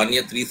program with 1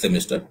 year 3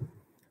 semester,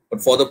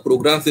 but for the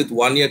programs with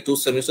 1 year 2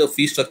 semester,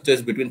 fee structure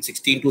is between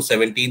 $16,000 to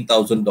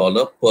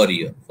 $17,000 per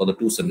year for the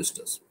 2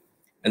 semesters.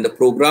 And the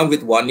program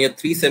with 1 year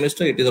 3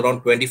 semester, it is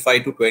around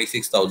 $25,000 to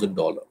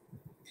 $26,000.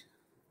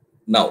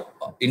 Now,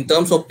 in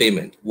terms of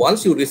payment,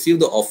 once you receive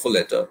the offer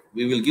letter,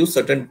 we will give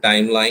certain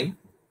timeline,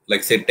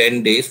 like say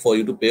 10 days for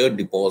you to pay a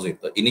deposit.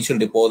 The initial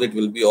deposit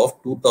will be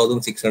of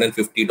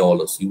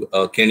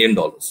 $2,650 Kenyan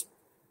dollars.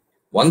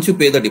 Once you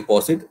pay the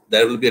deposit,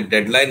 there will be a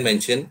deadline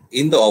mentioned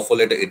in the offer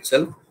letter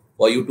itself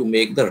for you to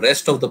make the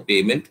rest of the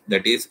payment.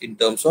 That is, in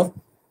terms of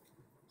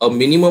a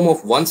minimum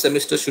of 1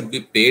 semester should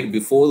be paid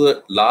before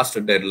the last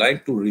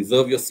deadline to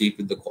reserve your seat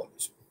with the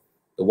college.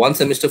 The 1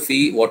 semester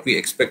fee, what we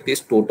expect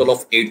is total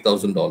of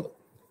 $8,000.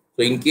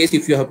 So in case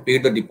if you have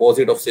paid the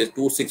deposit of say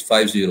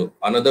 2,650,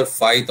 another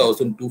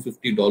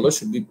 $5,250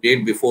 should be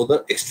paid before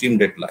the extreme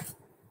deadline.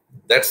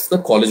 That's the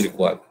college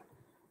requirement.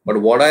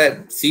 But what I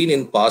have seen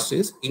in past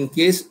is, in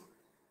case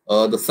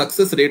the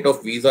success rate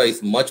of visa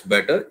is much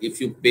better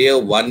if you pay a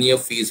 1 year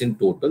fees in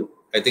total.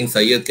 I think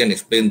Syed can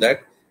explain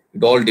that.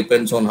 It all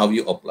depends on how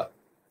you apply.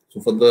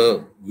 So for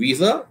the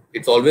visa,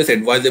 it's always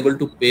advisable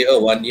to pay a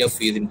 1 year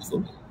fees in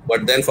full.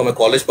 But then from a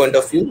college point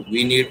of view,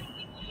 we need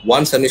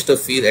 1 semester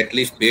fees at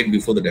least paid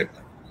before the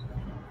deadline.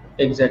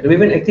 Exactly.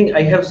 Even I think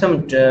I have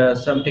some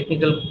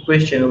technical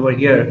question over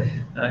here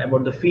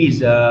about the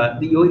fees.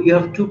 You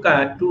have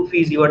two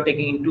fees you are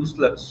taking in 2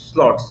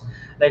 slots.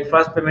 Like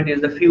first payment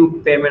is the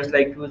few payments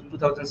like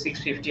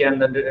 2,650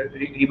 and the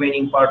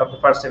remaining part of the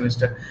first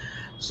semester.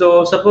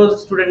 So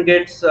suppose student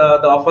gets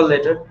the offer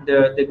letter,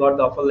 they got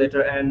the offer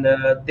letter, and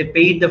they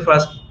paid the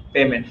first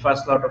payment,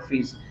 first lot of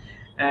fees.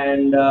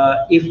 And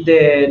if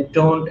they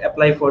don't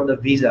apply for the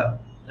visa,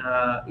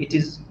 it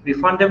is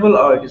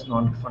refundable or it is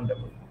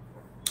non-refundable?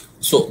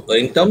 So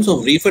in terms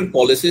of refund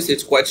policies,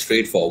 it's quite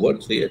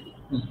straightforward. So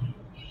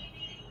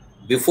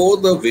before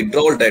the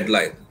withdrawal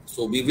deadline,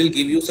 so we will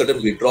give you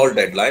certain withdrawal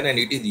deadline, and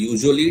it is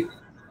usually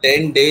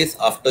 10 days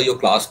after your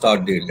class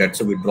start date.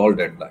 That's a withdrawal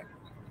deadline.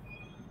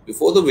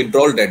 Before the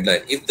withdrawal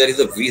deadline, if there is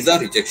a visa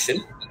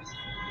rejection,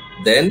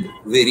 then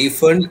we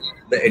refund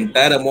the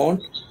entire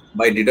amount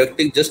by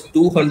deducting just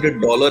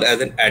 $200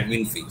 as an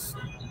admin fees.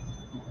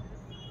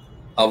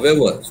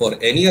 However, for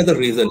any other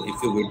reason,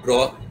 if you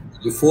withdraw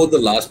before the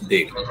last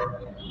date,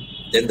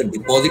 then the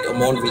deposit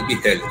amount will be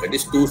held. That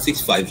is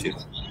 2,650.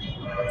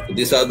 So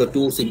these are the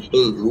 2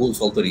 simple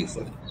rules of the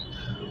refund.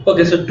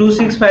 Okay, so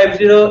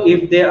 2,650,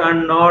 if they are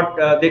not,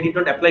 they did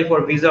not apply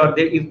for visa, or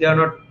if they are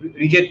not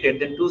rejected,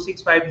 then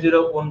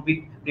 2,650 won't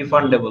be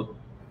refundable.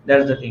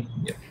 That's the thing.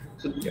 Yeah.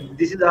 So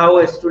this is how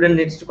a student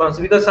needs to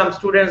consider, because some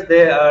students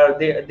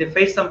they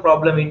face some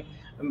problem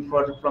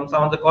from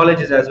some of the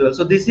colleges as well.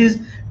 So this is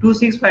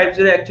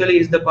 2,650 actually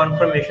is the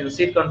confirmation,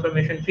 seat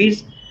confirmation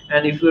fees.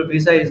 And if your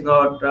visa is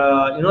not,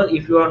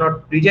 if you are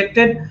not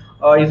rejected,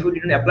 or if you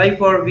didn't apply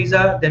for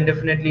visa, then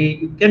definitely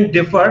you can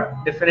defer.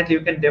 Definitely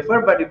you can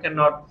defer, but you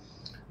cannot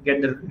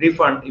get the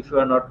refund if you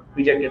are not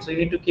rejected. So you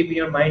need to keep in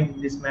your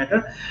mind this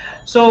matter.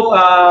 So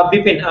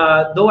Bipin,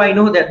 though I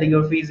know that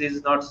your fees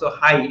is not so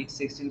high, it's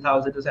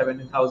 16,000 to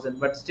 17,000,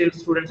 but still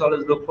students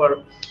always look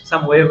for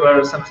some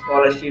waiver, some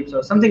scholarships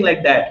or something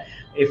like that.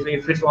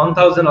 If it's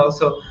 1,000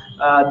 also,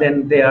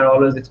 then they are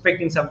always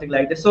expecting something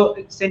like this. So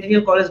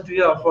Centennial College, do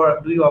you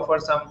offer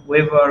some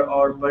waiver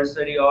or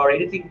bursary or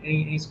anything,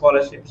 any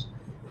scholarships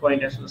for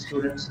international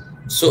students?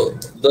 So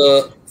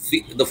the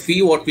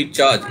fee what we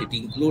charge, it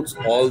includes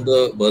all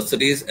the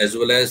bursaries as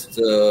well as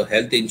the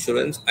health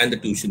insurance and the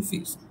tuition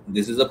fees.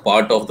 This is a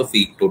part of the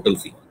fee, total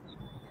fee.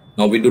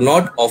 Now we do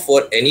not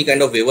offer any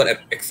kind of waiver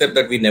except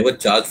that we never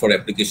charge for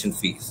application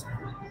fees.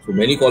 So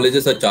many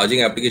colleges are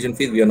charging application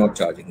fees, we are not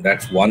charging.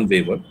 That's one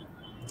waiver.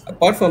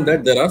 Apart from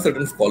that, there are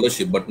certain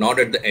scholarships, but not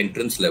at the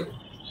entrance level.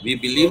 We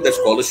believe that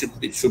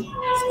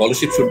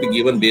scholarship should be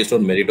given based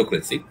on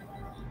meritocracy,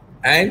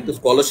 and the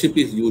scholarship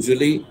is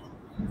usually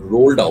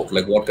rolled out,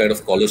 like what kind of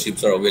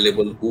scholarships are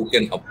available, who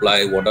can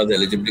apply, what are the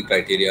eligibility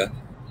criteria,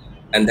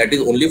 and that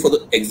is only for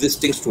the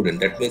existing student.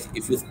 That means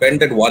if you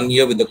spend that 1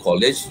 year with the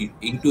college,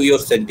 into your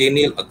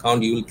Centennial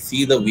account, you will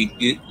see the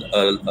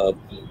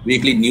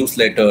weekly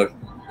newsletter,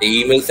 the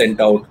email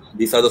sent out.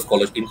 These are the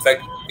scholarships. In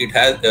fact,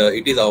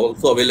 it is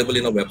also available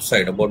in a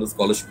website about the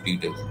scholarship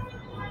details.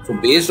 So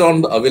based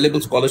on the available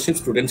scholarships,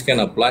 students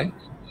can apply,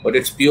 but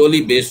it's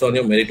purely based on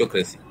your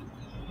meritocracy.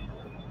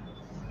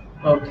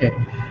 Okay,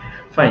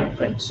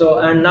 fine. So,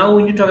 and now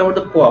when you talk about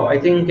the co-op, I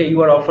think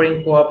you are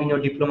offering co-op in your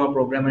diploma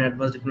program and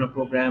advanced diploma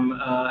program.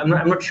 I'm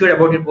not sure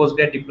about your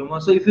postgrad diploma.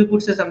 So if you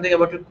could say something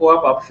about your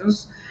co-op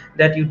options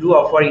that you do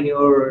offer in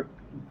your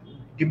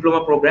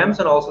diploma programs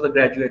and also the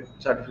graduate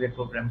certificate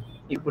program.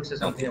 If you could say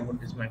something about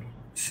this matter.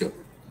 Sure.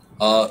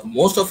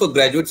 Most of a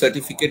graduate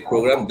certificate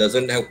program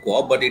doesn't have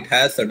co-op, but it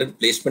has certain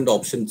placement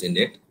options in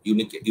it.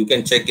 You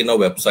can check in our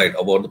website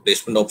about the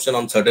placement option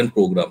on certain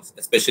programs,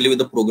 especially with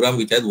the program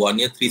which has 1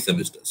 year, 3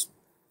 semesters.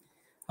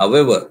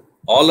 However,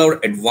 all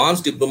our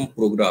advanced diploma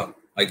program,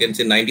 I can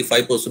say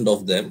 95%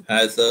 of them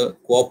has a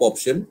co-op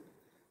option.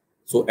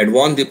 So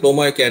advanced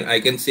diploma, I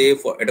can say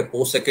for at a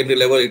post-secondary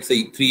level, it's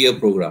a 3-year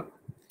program.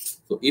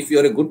 So if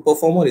you're a good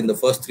performer in the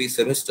first 3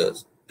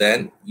 semesters,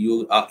 then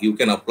you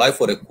can apply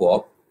for a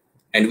co-op.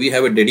 And we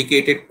have a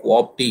dedicated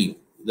co-op team.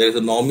 There is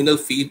a nominal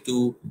fee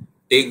to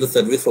take the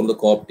service from the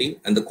co-op team,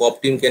 and the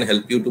co-op team can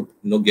help you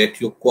to get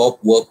your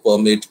co-op work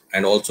permit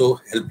and also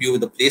help you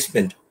with the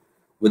placement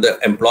with the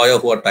employer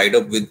who are tied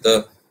up with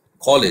the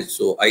college.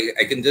 So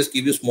I can just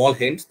give you small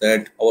hints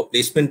that our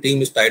placement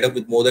team is tied up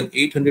with more than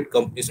 800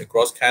 companies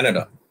across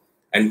Canada,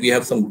 and we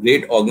have some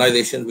great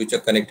organizations which are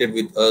connected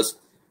with us,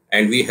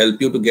 and we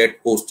help you to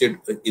get posted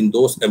in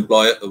those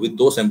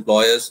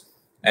employers.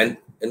 And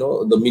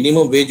the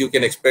minimum wage you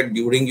can expect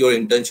during your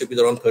internship is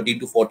around $13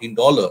 to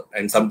 $14,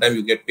 and sometimes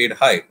you get paid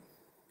high.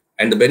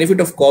 And the benefit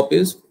of co-op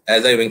is,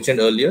 as I mentioned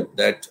earlier,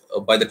 that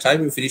by the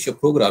time you finish your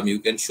program, you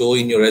can show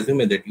in your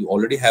resume that you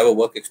already have a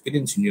work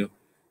experience in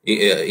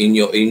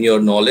your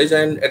knowledge,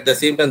 and at the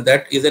same time,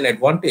 that is an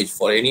advantage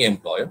for any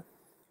employer.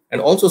 And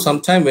also,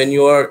 sometime when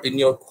you are in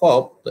your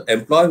co-op, the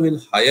employer will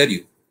hire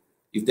you.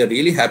 If they're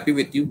really happy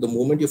with you, the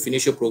moment you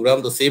finish your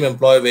program, the same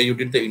employer where you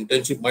did the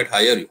internship might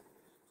hire you.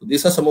 So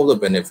these are some of the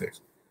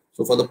benefits.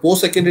 So for the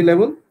post-secondary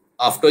level,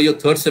 after your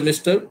 3rd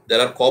semester,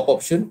 there are co-op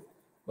option,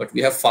 but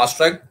we have fast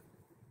track,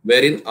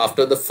 wherein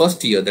after the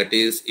first year, that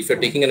is, if you're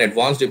taking an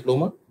advanced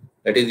diploma,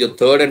 that is your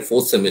 3rd and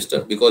 4th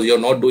semester, because you're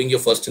not doing your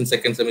 1st and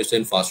 2nd semester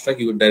in fast track,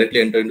 you will directly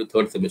enter into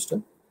 3rd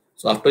semester.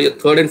 So after your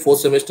 3rd and 4th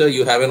semester,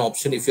 you have an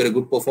option, if you're a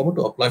good performer,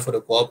 to apply for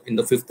a co-op in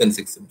the 5th and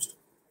 6th semester.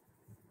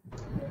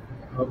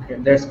 Okay,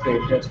 that's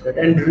great.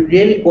 And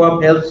really,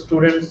 co-op helps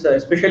students,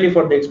 especially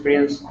for the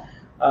experience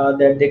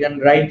that they can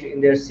write in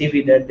their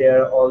CV that they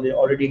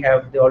already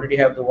have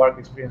the work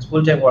experience,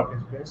 full-time work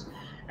experience,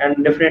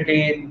 and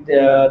definitely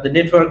the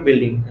network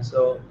building.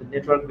 So the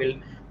network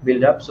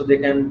build up, so they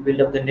can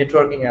build up the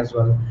networking as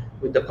well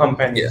with the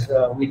companies,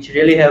 which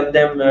really help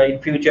them in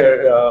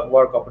future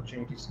work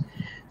opportunities.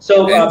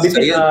 So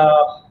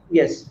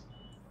yes.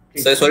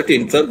 So sorry to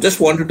interrupt. Just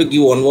wanted to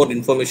give one more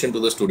information to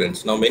the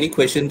students. Now, many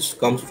questions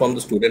comes from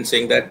the students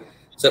saying that,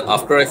 sir,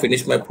 after I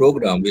finish my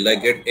program, will I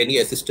get any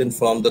assistance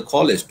from the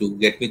college to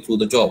get me through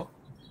the job?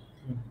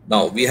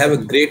 Now, we have a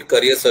great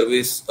career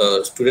service,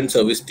 student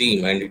service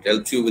team, and it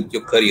helps you with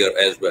your career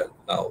as well.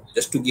 Now,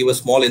 just to give a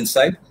small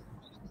insight,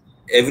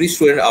 every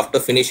student after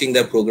finishing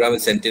their program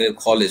at Centennial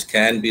College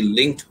can be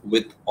linked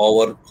with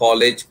our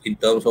college in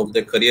terms of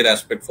their career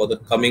aspect for the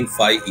coming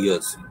 5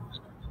 years.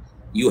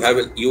 You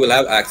will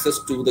have access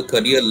to the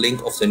career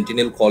link of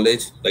Centennial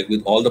College, like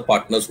with all the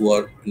partners who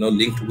are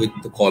linked with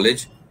the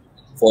college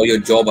for your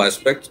job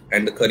aspect,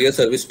 and the career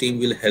service team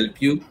will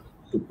help you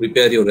to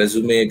prepare your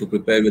resume, to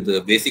prepare with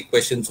the basic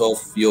questions of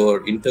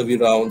your interview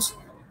rounds,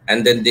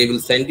 and then they will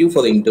send you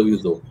for the interview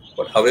zone.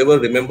 But however,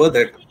 remember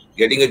that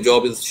getting a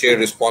job is shared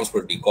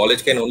responsibility.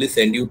 College can only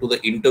send you to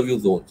the interview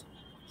zones.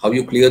 How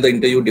you clear the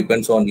interview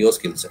depends on your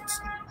skill sets.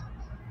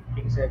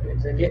 Exactly.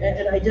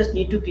 And I just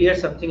need to clear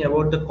something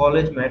about the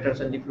college matters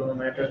and diploma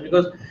matters,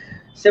 because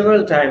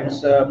several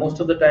times, most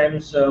of the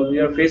times, we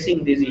are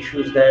facing these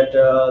issues that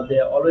they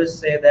always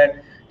say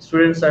that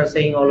students are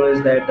saying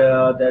always that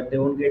that they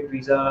won't get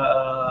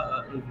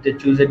visa if they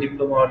choose a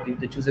diploma, or if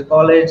they choose a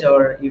college,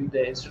 or if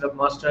they, instead of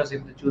masters,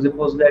 if they choose a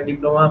postgrad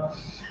diploma,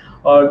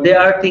 or they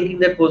are thinking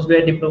that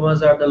postgrad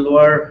diplomas are the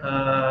lower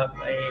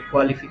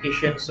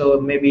qualification,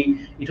 so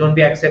maybe it won't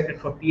be accepted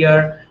for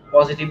PR.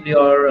 positively,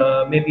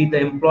 or maybe the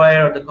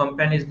employer or the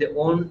companies, they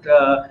won't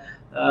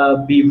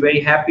be very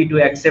happy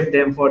to accept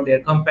them for their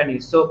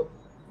companies. So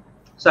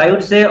I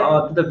would say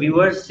to the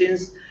viewers,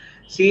 since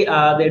see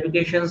the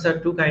educations are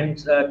two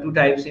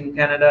types in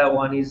Canada.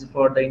 One is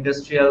for the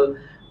industrial,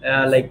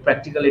 like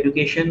practical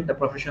education, the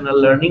professional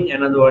learning.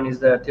 Another one is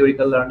the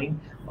theoretical learning,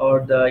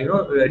 or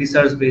the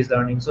research-based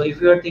learning. So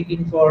if you are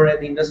thinking for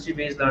the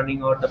industry-based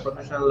learning or the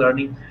professional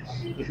learning,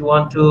 if you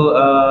want to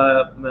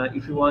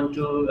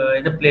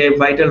play a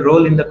vital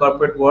role in the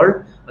corporate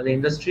world or the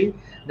industry,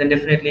 then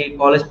definitely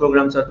college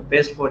programs are the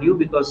best for you,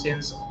 because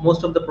since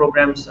most of the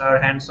programs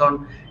are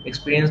hands-on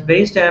experience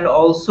based, and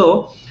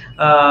also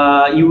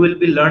you will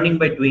be learning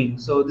by doing.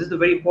 So this is a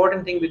very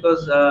important thing,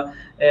 because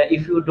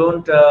if you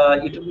don't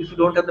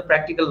have the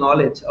practical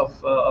knowledge of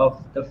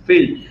the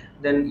field,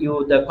 then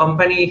the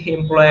company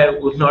employer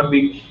would not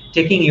be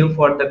taking you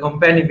for the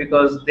company,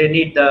 because they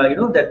need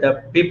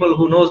the people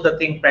who knows the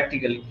thing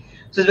practically.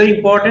 So it's very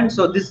important.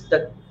 So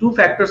the two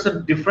factors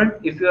are different.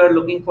 If you are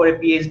looking for a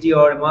PhD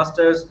or a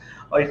master's,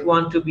 or if you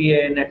want to be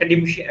an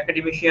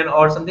academician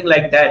or something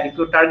like that, if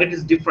your target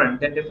is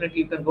different, then definitely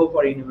you can go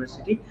for a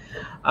university.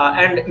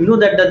 And you know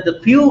that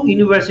the few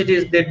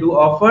universities, they do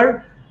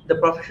offer the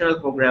professional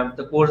program,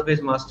 the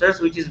course-based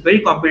masters, which is very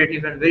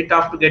competitive and very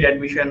tough to get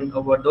admission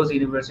over those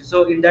universities.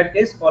 So in that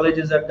case,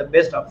 colleges are the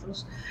best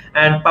options.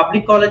 And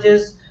public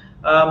colleges,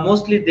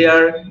 mostly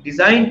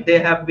they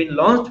have been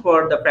launched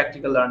for the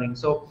practical learning.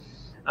 So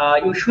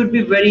you should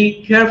be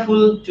very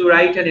careful to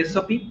write an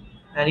SOP,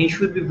 and you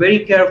should be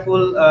very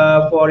careful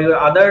for your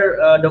other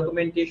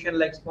documentation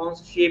like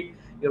sponsorship,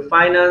 your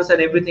finance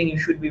and everything. You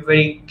should be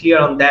very clear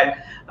on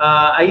that.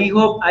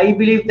 I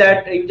believe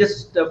that you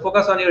just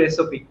focus on your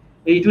SOP.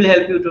 It will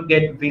help you to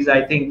get visa,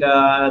 I think,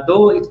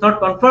 though it's not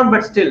confirmed,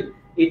 but still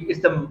it's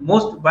the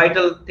most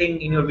vital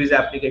thing in your visa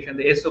application,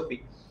 the SOP.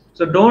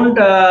 So don't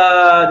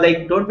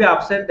be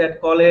upset that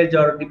college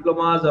or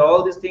diplomas or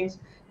all these things.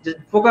 Just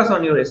focus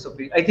on your SOP.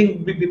 I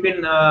think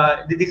Bipin,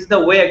 this is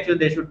the way actually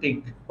they should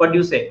think. What do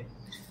you say?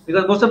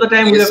 Because most of the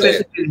time we are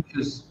facing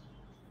issues.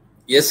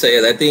 Yes,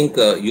 Syed, I think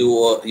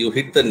you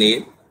hit the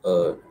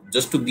nail.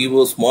 Just to give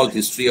a small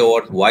history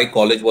about why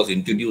college was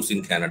introduced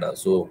in Canada.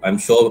 So I'm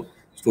sure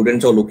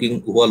students who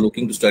are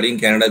looking to study in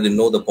Canada, they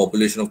know the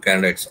population of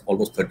Canada. It's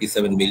almost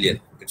 37 million.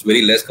 It's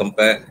very less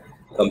compared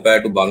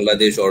to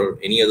Bangladesh or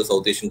any other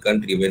South Asian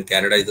country, when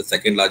Canada is the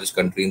second largest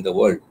country in the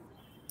world.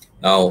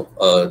 Now,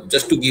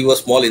 just to give a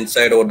small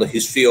insight about the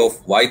history of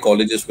why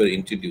colleges were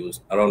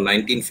introduced, around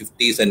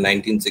 1950s and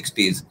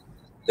 1960s,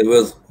 there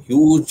was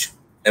huge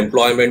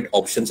employment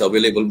options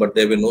available, but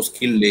there were no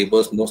skilled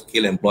laborers, no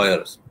skilled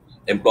employees,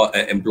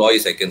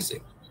 I can say.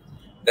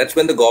 That's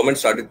when the government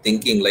started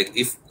thinking, like,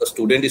 if a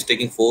student is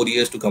taking 4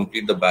 years to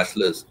complete the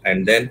bachelor's,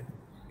 and then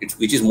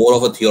which is more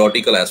of a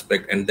theoretical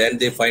aspect, and then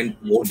they find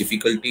more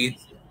difficulty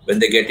when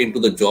they get into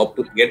the job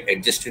to get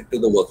adjusted to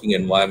the working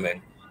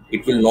environment,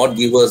 it will not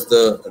give us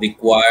the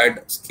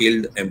required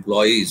skilled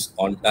employees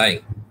on time.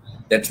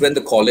 That's when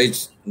the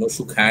college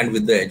shook hand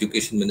with the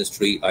education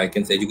ministry, I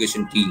can say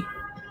education team,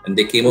 and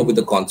they came up with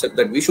the concept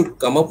that we should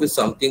come up with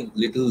something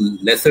little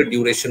lesser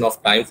duration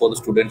of time for the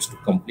students to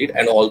complete,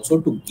 and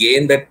also to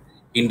gain that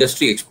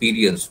industry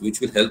experience, which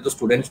will help the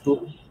students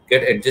to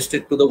get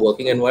adjusted to the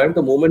working environment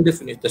the moment they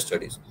finish the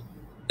studies.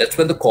 That's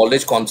when the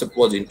college concept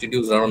was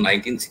introduced around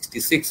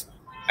 1966.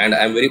 And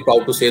I'm very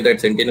proud to say that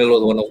Centennial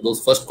was one of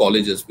those first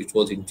colleges which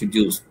was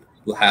introduced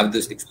to have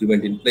this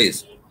experiment in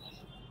place.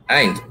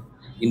 And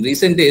in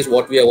recent days,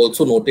 what we have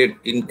also noted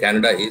in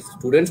Canada is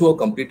students who are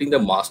completing the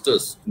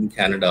masters in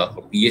Canada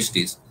or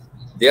PhDs,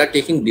 they are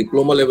taking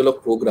diploma level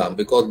of program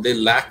because they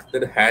lack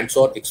the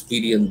hands-on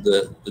experience,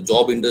 the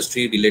job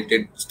industry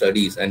related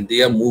studies, and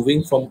they are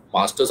moving from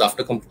masters.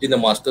 After completing the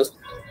masters,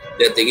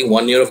 they are taking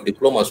 1 year of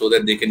diploma so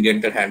that they can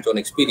get that hands-on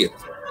experience.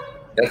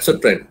 That's a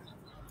trend.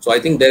 So I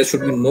think there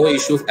should be no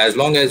issues as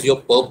long as your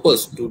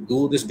purpose to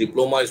do this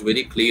diploma is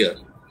very clear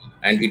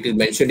and it is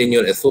mentioned in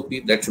your SOP.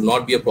 That should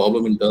not be a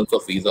problem in terms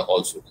of visa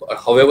also.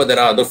 However, there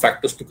are other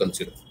factors to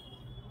consider.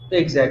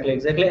 Exactly.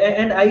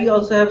 And I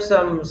also have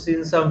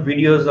seen some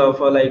videos of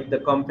like the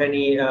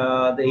company,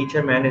 the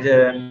HR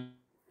manager and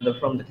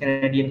from the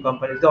Canadian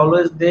companies.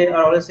 They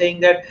are always saying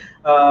that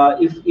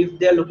if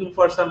they are looking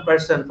for some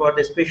person for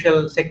the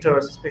special sector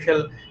or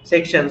special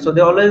section, so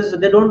they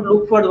don't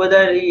look for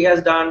whether he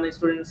has done,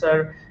 students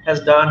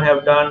have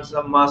done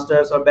some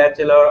masters or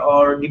bachelor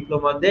or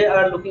diploma. They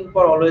are looking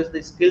for always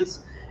the skills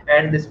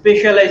and the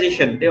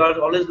specialization. They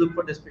always look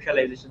for the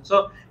specialization.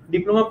 So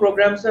diploma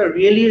programs are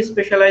really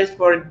specialized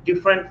for a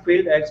different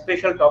field, a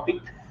special topic.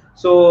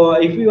 So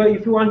if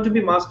you want to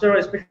be master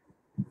or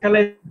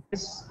specialized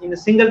in a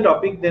single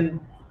topic, then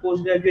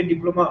postgraduate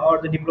diploma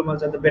or the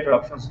diplomas are the better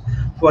options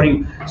for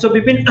you. So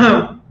Bipin,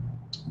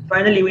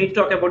 finally we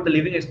talk about the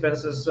living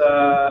expenses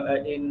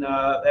that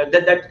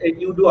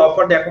you do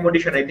offer the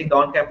accommodation. I think the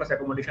on-campus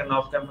accommodation,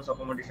 off-campus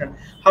accommodation.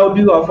 How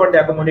do you offer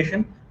the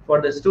accommodation for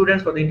the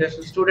students, for the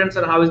international students,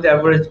 and how is the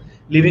average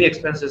living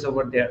expenses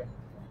over there?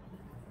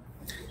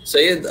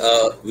 Sayed,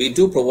 we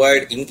do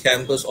provide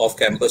in-campus,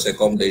 off-campus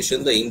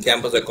accommodation. The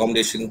in-campus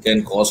accommodation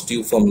can cost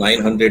you from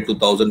 $900 to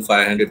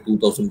 $1,500,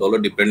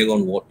 $2,000, depending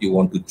on what you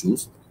want to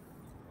choose.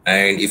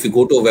 And if you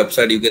go to a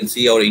website, you can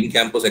see our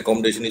in-campus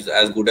accommodation is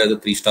as good as a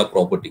 3-star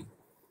property.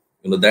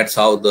 That's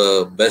how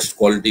the best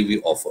quality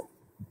we offer.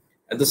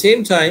 At the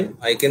same time,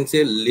 I can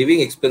say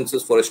living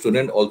expenses for a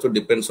student also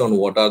depends on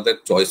what are the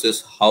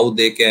choices, how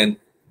they can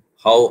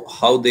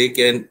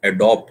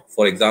adopt.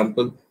 For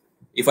example,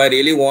 if I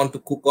really want to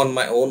cook on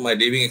my own, my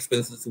living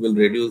expenses will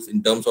reduce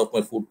in terms of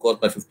my food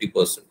cost by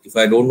 50%. If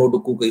I don't know to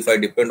cook, if I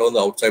depend on the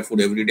outside food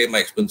every day, my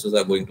expenses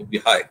are going to be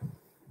high.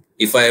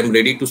 If I am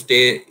ready to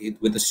stay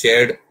with a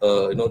shared,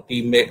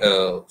 teammate,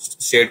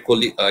 shared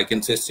colleague, I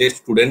can say shared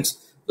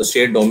students, the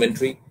shared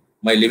dormitory,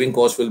 my living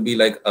cost will be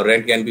like a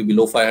rent can be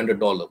below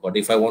 $500. But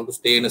if I want to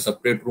stay in a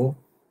separate room,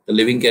 the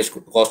living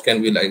cost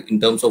can be like in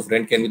terms of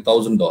rent can be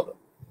 $1,000.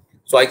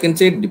 So I can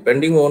say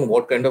depending on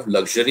what kind of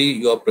luxury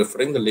you are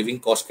preferring, the living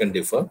cost can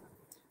differ.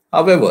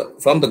 However,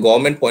 from the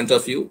government point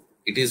of view,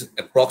 it is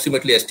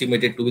approximately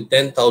estimated to be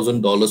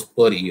 $10,000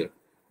 per year.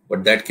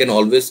 But that can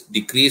always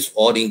decrease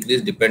or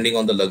increase depending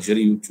on the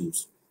luxury you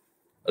choose.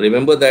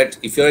 Remember that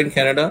if you're in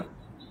Canada,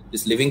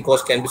 this living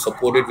cost can be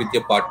supported with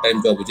your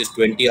part-time job, which is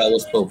 20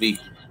 hours per week,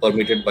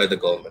 permitted by the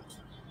government.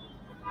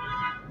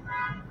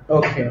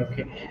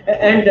 Okay.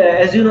 And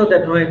as you know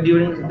that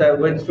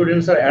when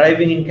students are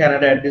arriving in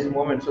Canada at this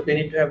moment, so they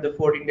need to have the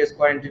 14 days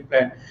quarantine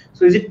plan.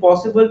 So is it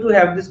possible to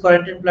have this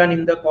quarantine plan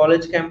in the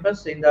college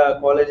campus, in the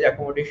college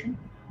accommodation,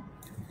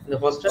 in the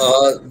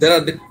hostel?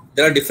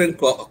 There are different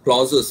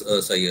clauses,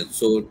 Sayed.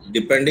 So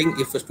depending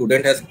if a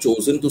student has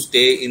chosen to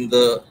stay in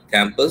the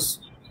campus,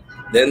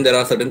 then there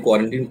are certain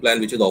quarantine plan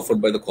which is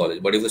offered by the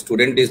college. But if the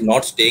student is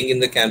not staying in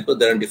the campus,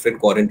 there are different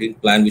quarantine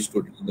plan which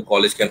the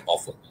college can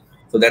offer.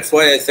 So that's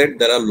why I said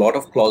there are a lot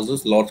of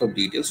clauses, lots of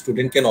details.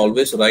 Student can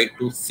always write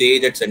to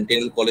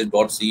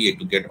sage@centennialcollege.ca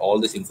to get all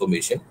this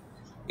information.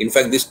 In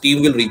fact, this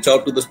team will reach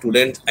out to the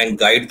students and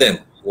guide them.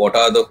 What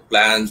are the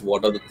plans?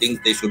 What are the things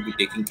they should be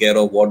taking care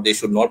of? What they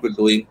should not be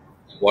doing?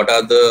 What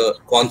are the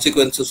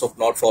consequences of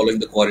not following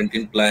the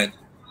quarantine plan?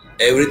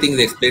 Everything is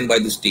explained by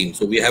this team.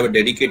 So we have a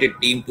dedicated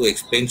team to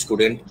explain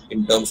student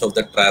in terms of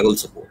the travel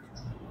support.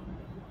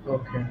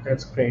 Okay,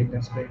 that's great.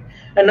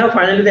 And now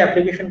finally the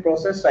application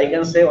process, I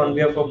can say on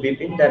behalf of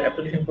Bipin that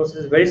application process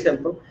is very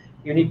simple.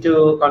 You need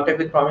to contact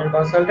with prominent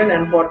consultant,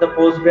 and for the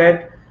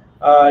postgrad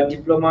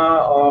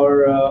diploma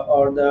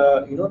or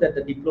the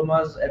the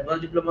diplomas,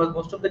 advanced diplomas,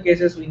 most of the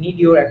cases we need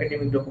your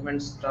academic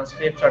documents,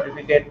 transcript,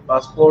 certificate,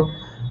 passport,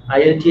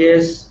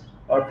 IELTS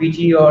or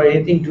PT or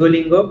anything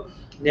Duolingo.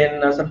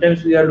 Then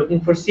sometimes we are looking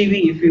for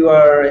CV if you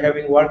are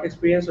having work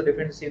experience, so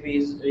different CV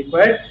is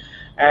required.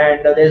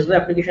 And there is no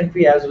application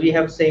fee, as we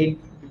have said,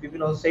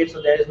 people also said,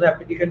 so there is no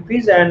application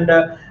fees. And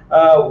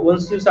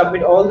once you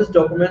submit all these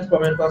documents,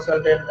 permanent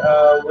consultant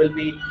will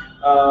be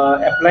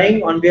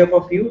applying on behalf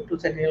of you to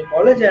Centennial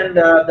College, and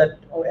that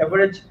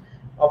average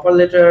offer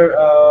letter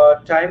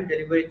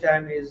delivery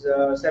time is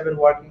 7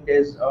 working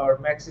days or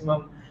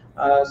maximum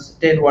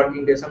 10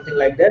 working days, something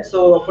like that.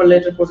 So offer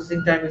letter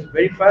processing time is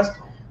very fast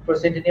for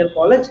Centennial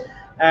College.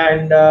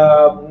 And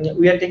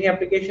we are taking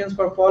applications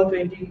for fall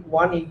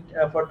 21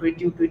 for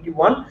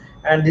 2021,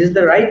 and this is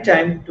the right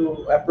time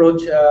to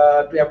approach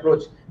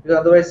because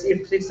otherwise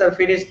if 6 are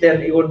finished,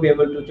 then you won't be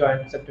able to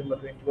join September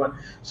 21.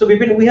 So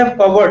we have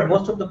covered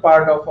most of the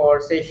part of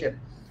our session,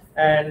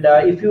 and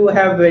if you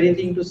have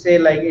anything to say,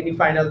 like any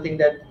final thing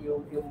that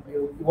you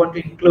want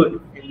to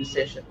include in this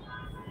session.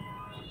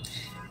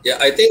 Yeah,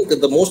 I think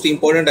the most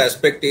important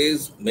aspect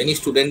is many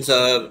students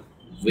are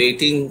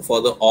waiting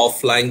for the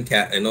offline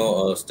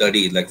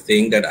study, like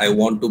saying that I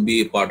want to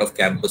be a part of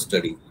campus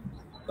study.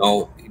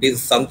 Now it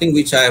is something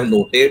which I have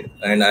noted,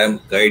 and I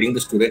am guiding the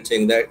students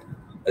saying that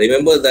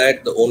remember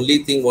that the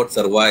only thing what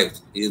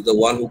survives is the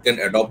one who can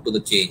adapt to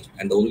the change,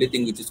 and the only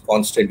thing which is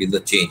constant is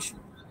the change.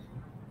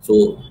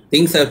 So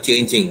things are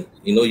changing.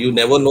 You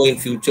never know, in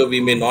future we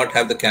may not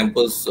have the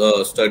campus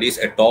studies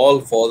at all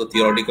for the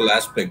theoretical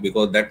aspect,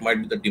 because that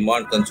might be the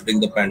demand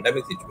considering the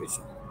pandemic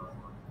situation.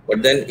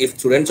 But then if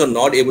students are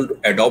not able to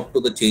adapt to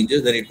the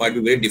changes, then it might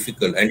be very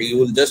difficult, and you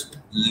will just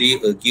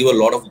give a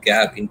lot of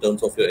gap in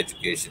terms of your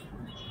education.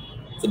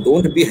 So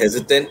don't be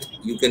hesitant.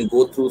 You can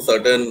go through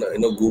certain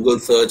Google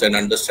search and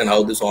understand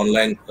how this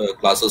online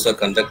classes are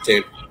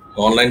conducted.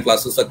 Online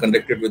classes are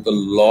conducted with a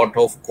lot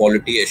of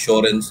quality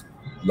assurance,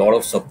 lot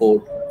of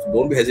support. So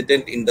don't be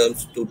hesitant in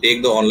terms to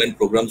take the online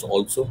programs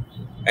also.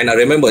 And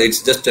remember,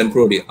 it's just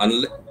temporary.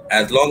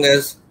 As long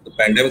as the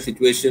pandemic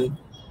situation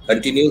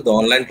continues, the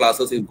online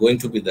classes is going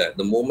to be there.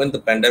 The moment the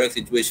pandemic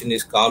situation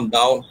is calmed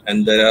down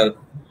and there are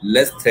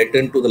less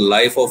threatened to the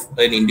life of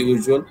an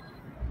individual,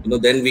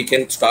 then we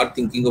can start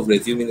thinking of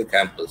resuming the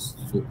campus.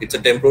 So it's a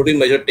temporary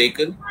measure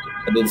taken,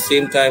 but at the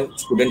same time,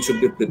 students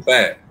should be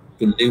prepared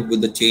to live with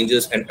the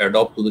changes and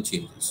adapt to the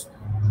changes.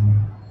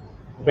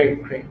 Great.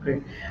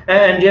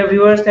 And dear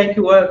viewers, thank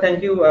you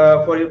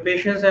for your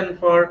patience and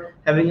for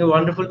having a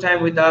wonderful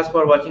time with us,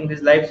 for watching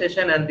this live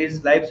session. And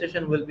this live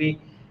session will be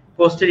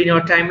posted in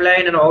your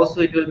timeline, and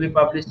also it will be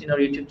published in our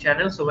YouTube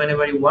channel. So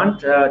whenever you want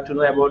to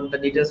know about the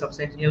details of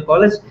Centennial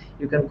College,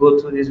 you can go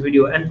through this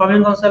video. And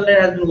Permanent Consultant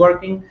has been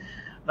working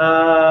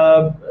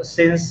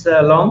since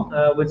long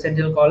with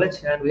Centennial College,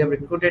 and we have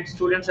recruited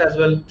students as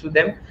well to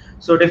them.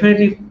 So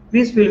definitely,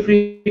 please feel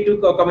free to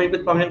communicate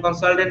with Permanent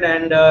Consultant,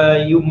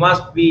 and you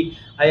must be.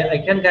 I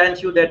can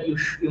guarantee you that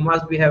you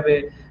must be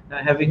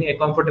having a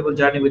comfortable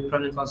journey with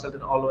Permanent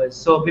Consultant always.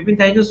 So Bipin,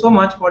 thank you so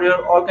much for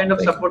your all kind of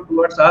support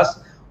towards us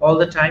all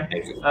the time,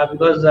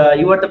 because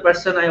you are the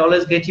person I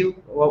always get you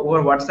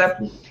over WhatsApp,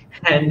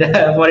 and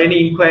for any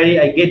inquiry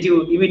I get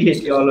you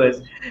immediately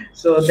always.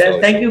 So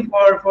thank you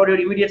for your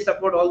immediate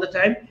support all the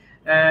time,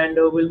 and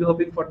we'll be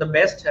hoping for the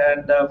best,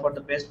 and for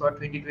the best for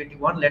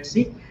 2021. Let's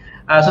see.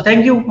 So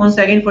thank you once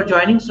again for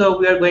joining. So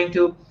we are going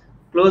to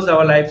close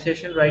our live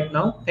session right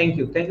now. Thank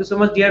you so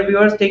much, dear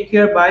viewers. Take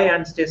care, bye,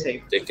 and stay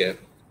safe. Take care.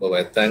 Bye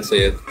bye. Thanks,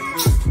 Sayed.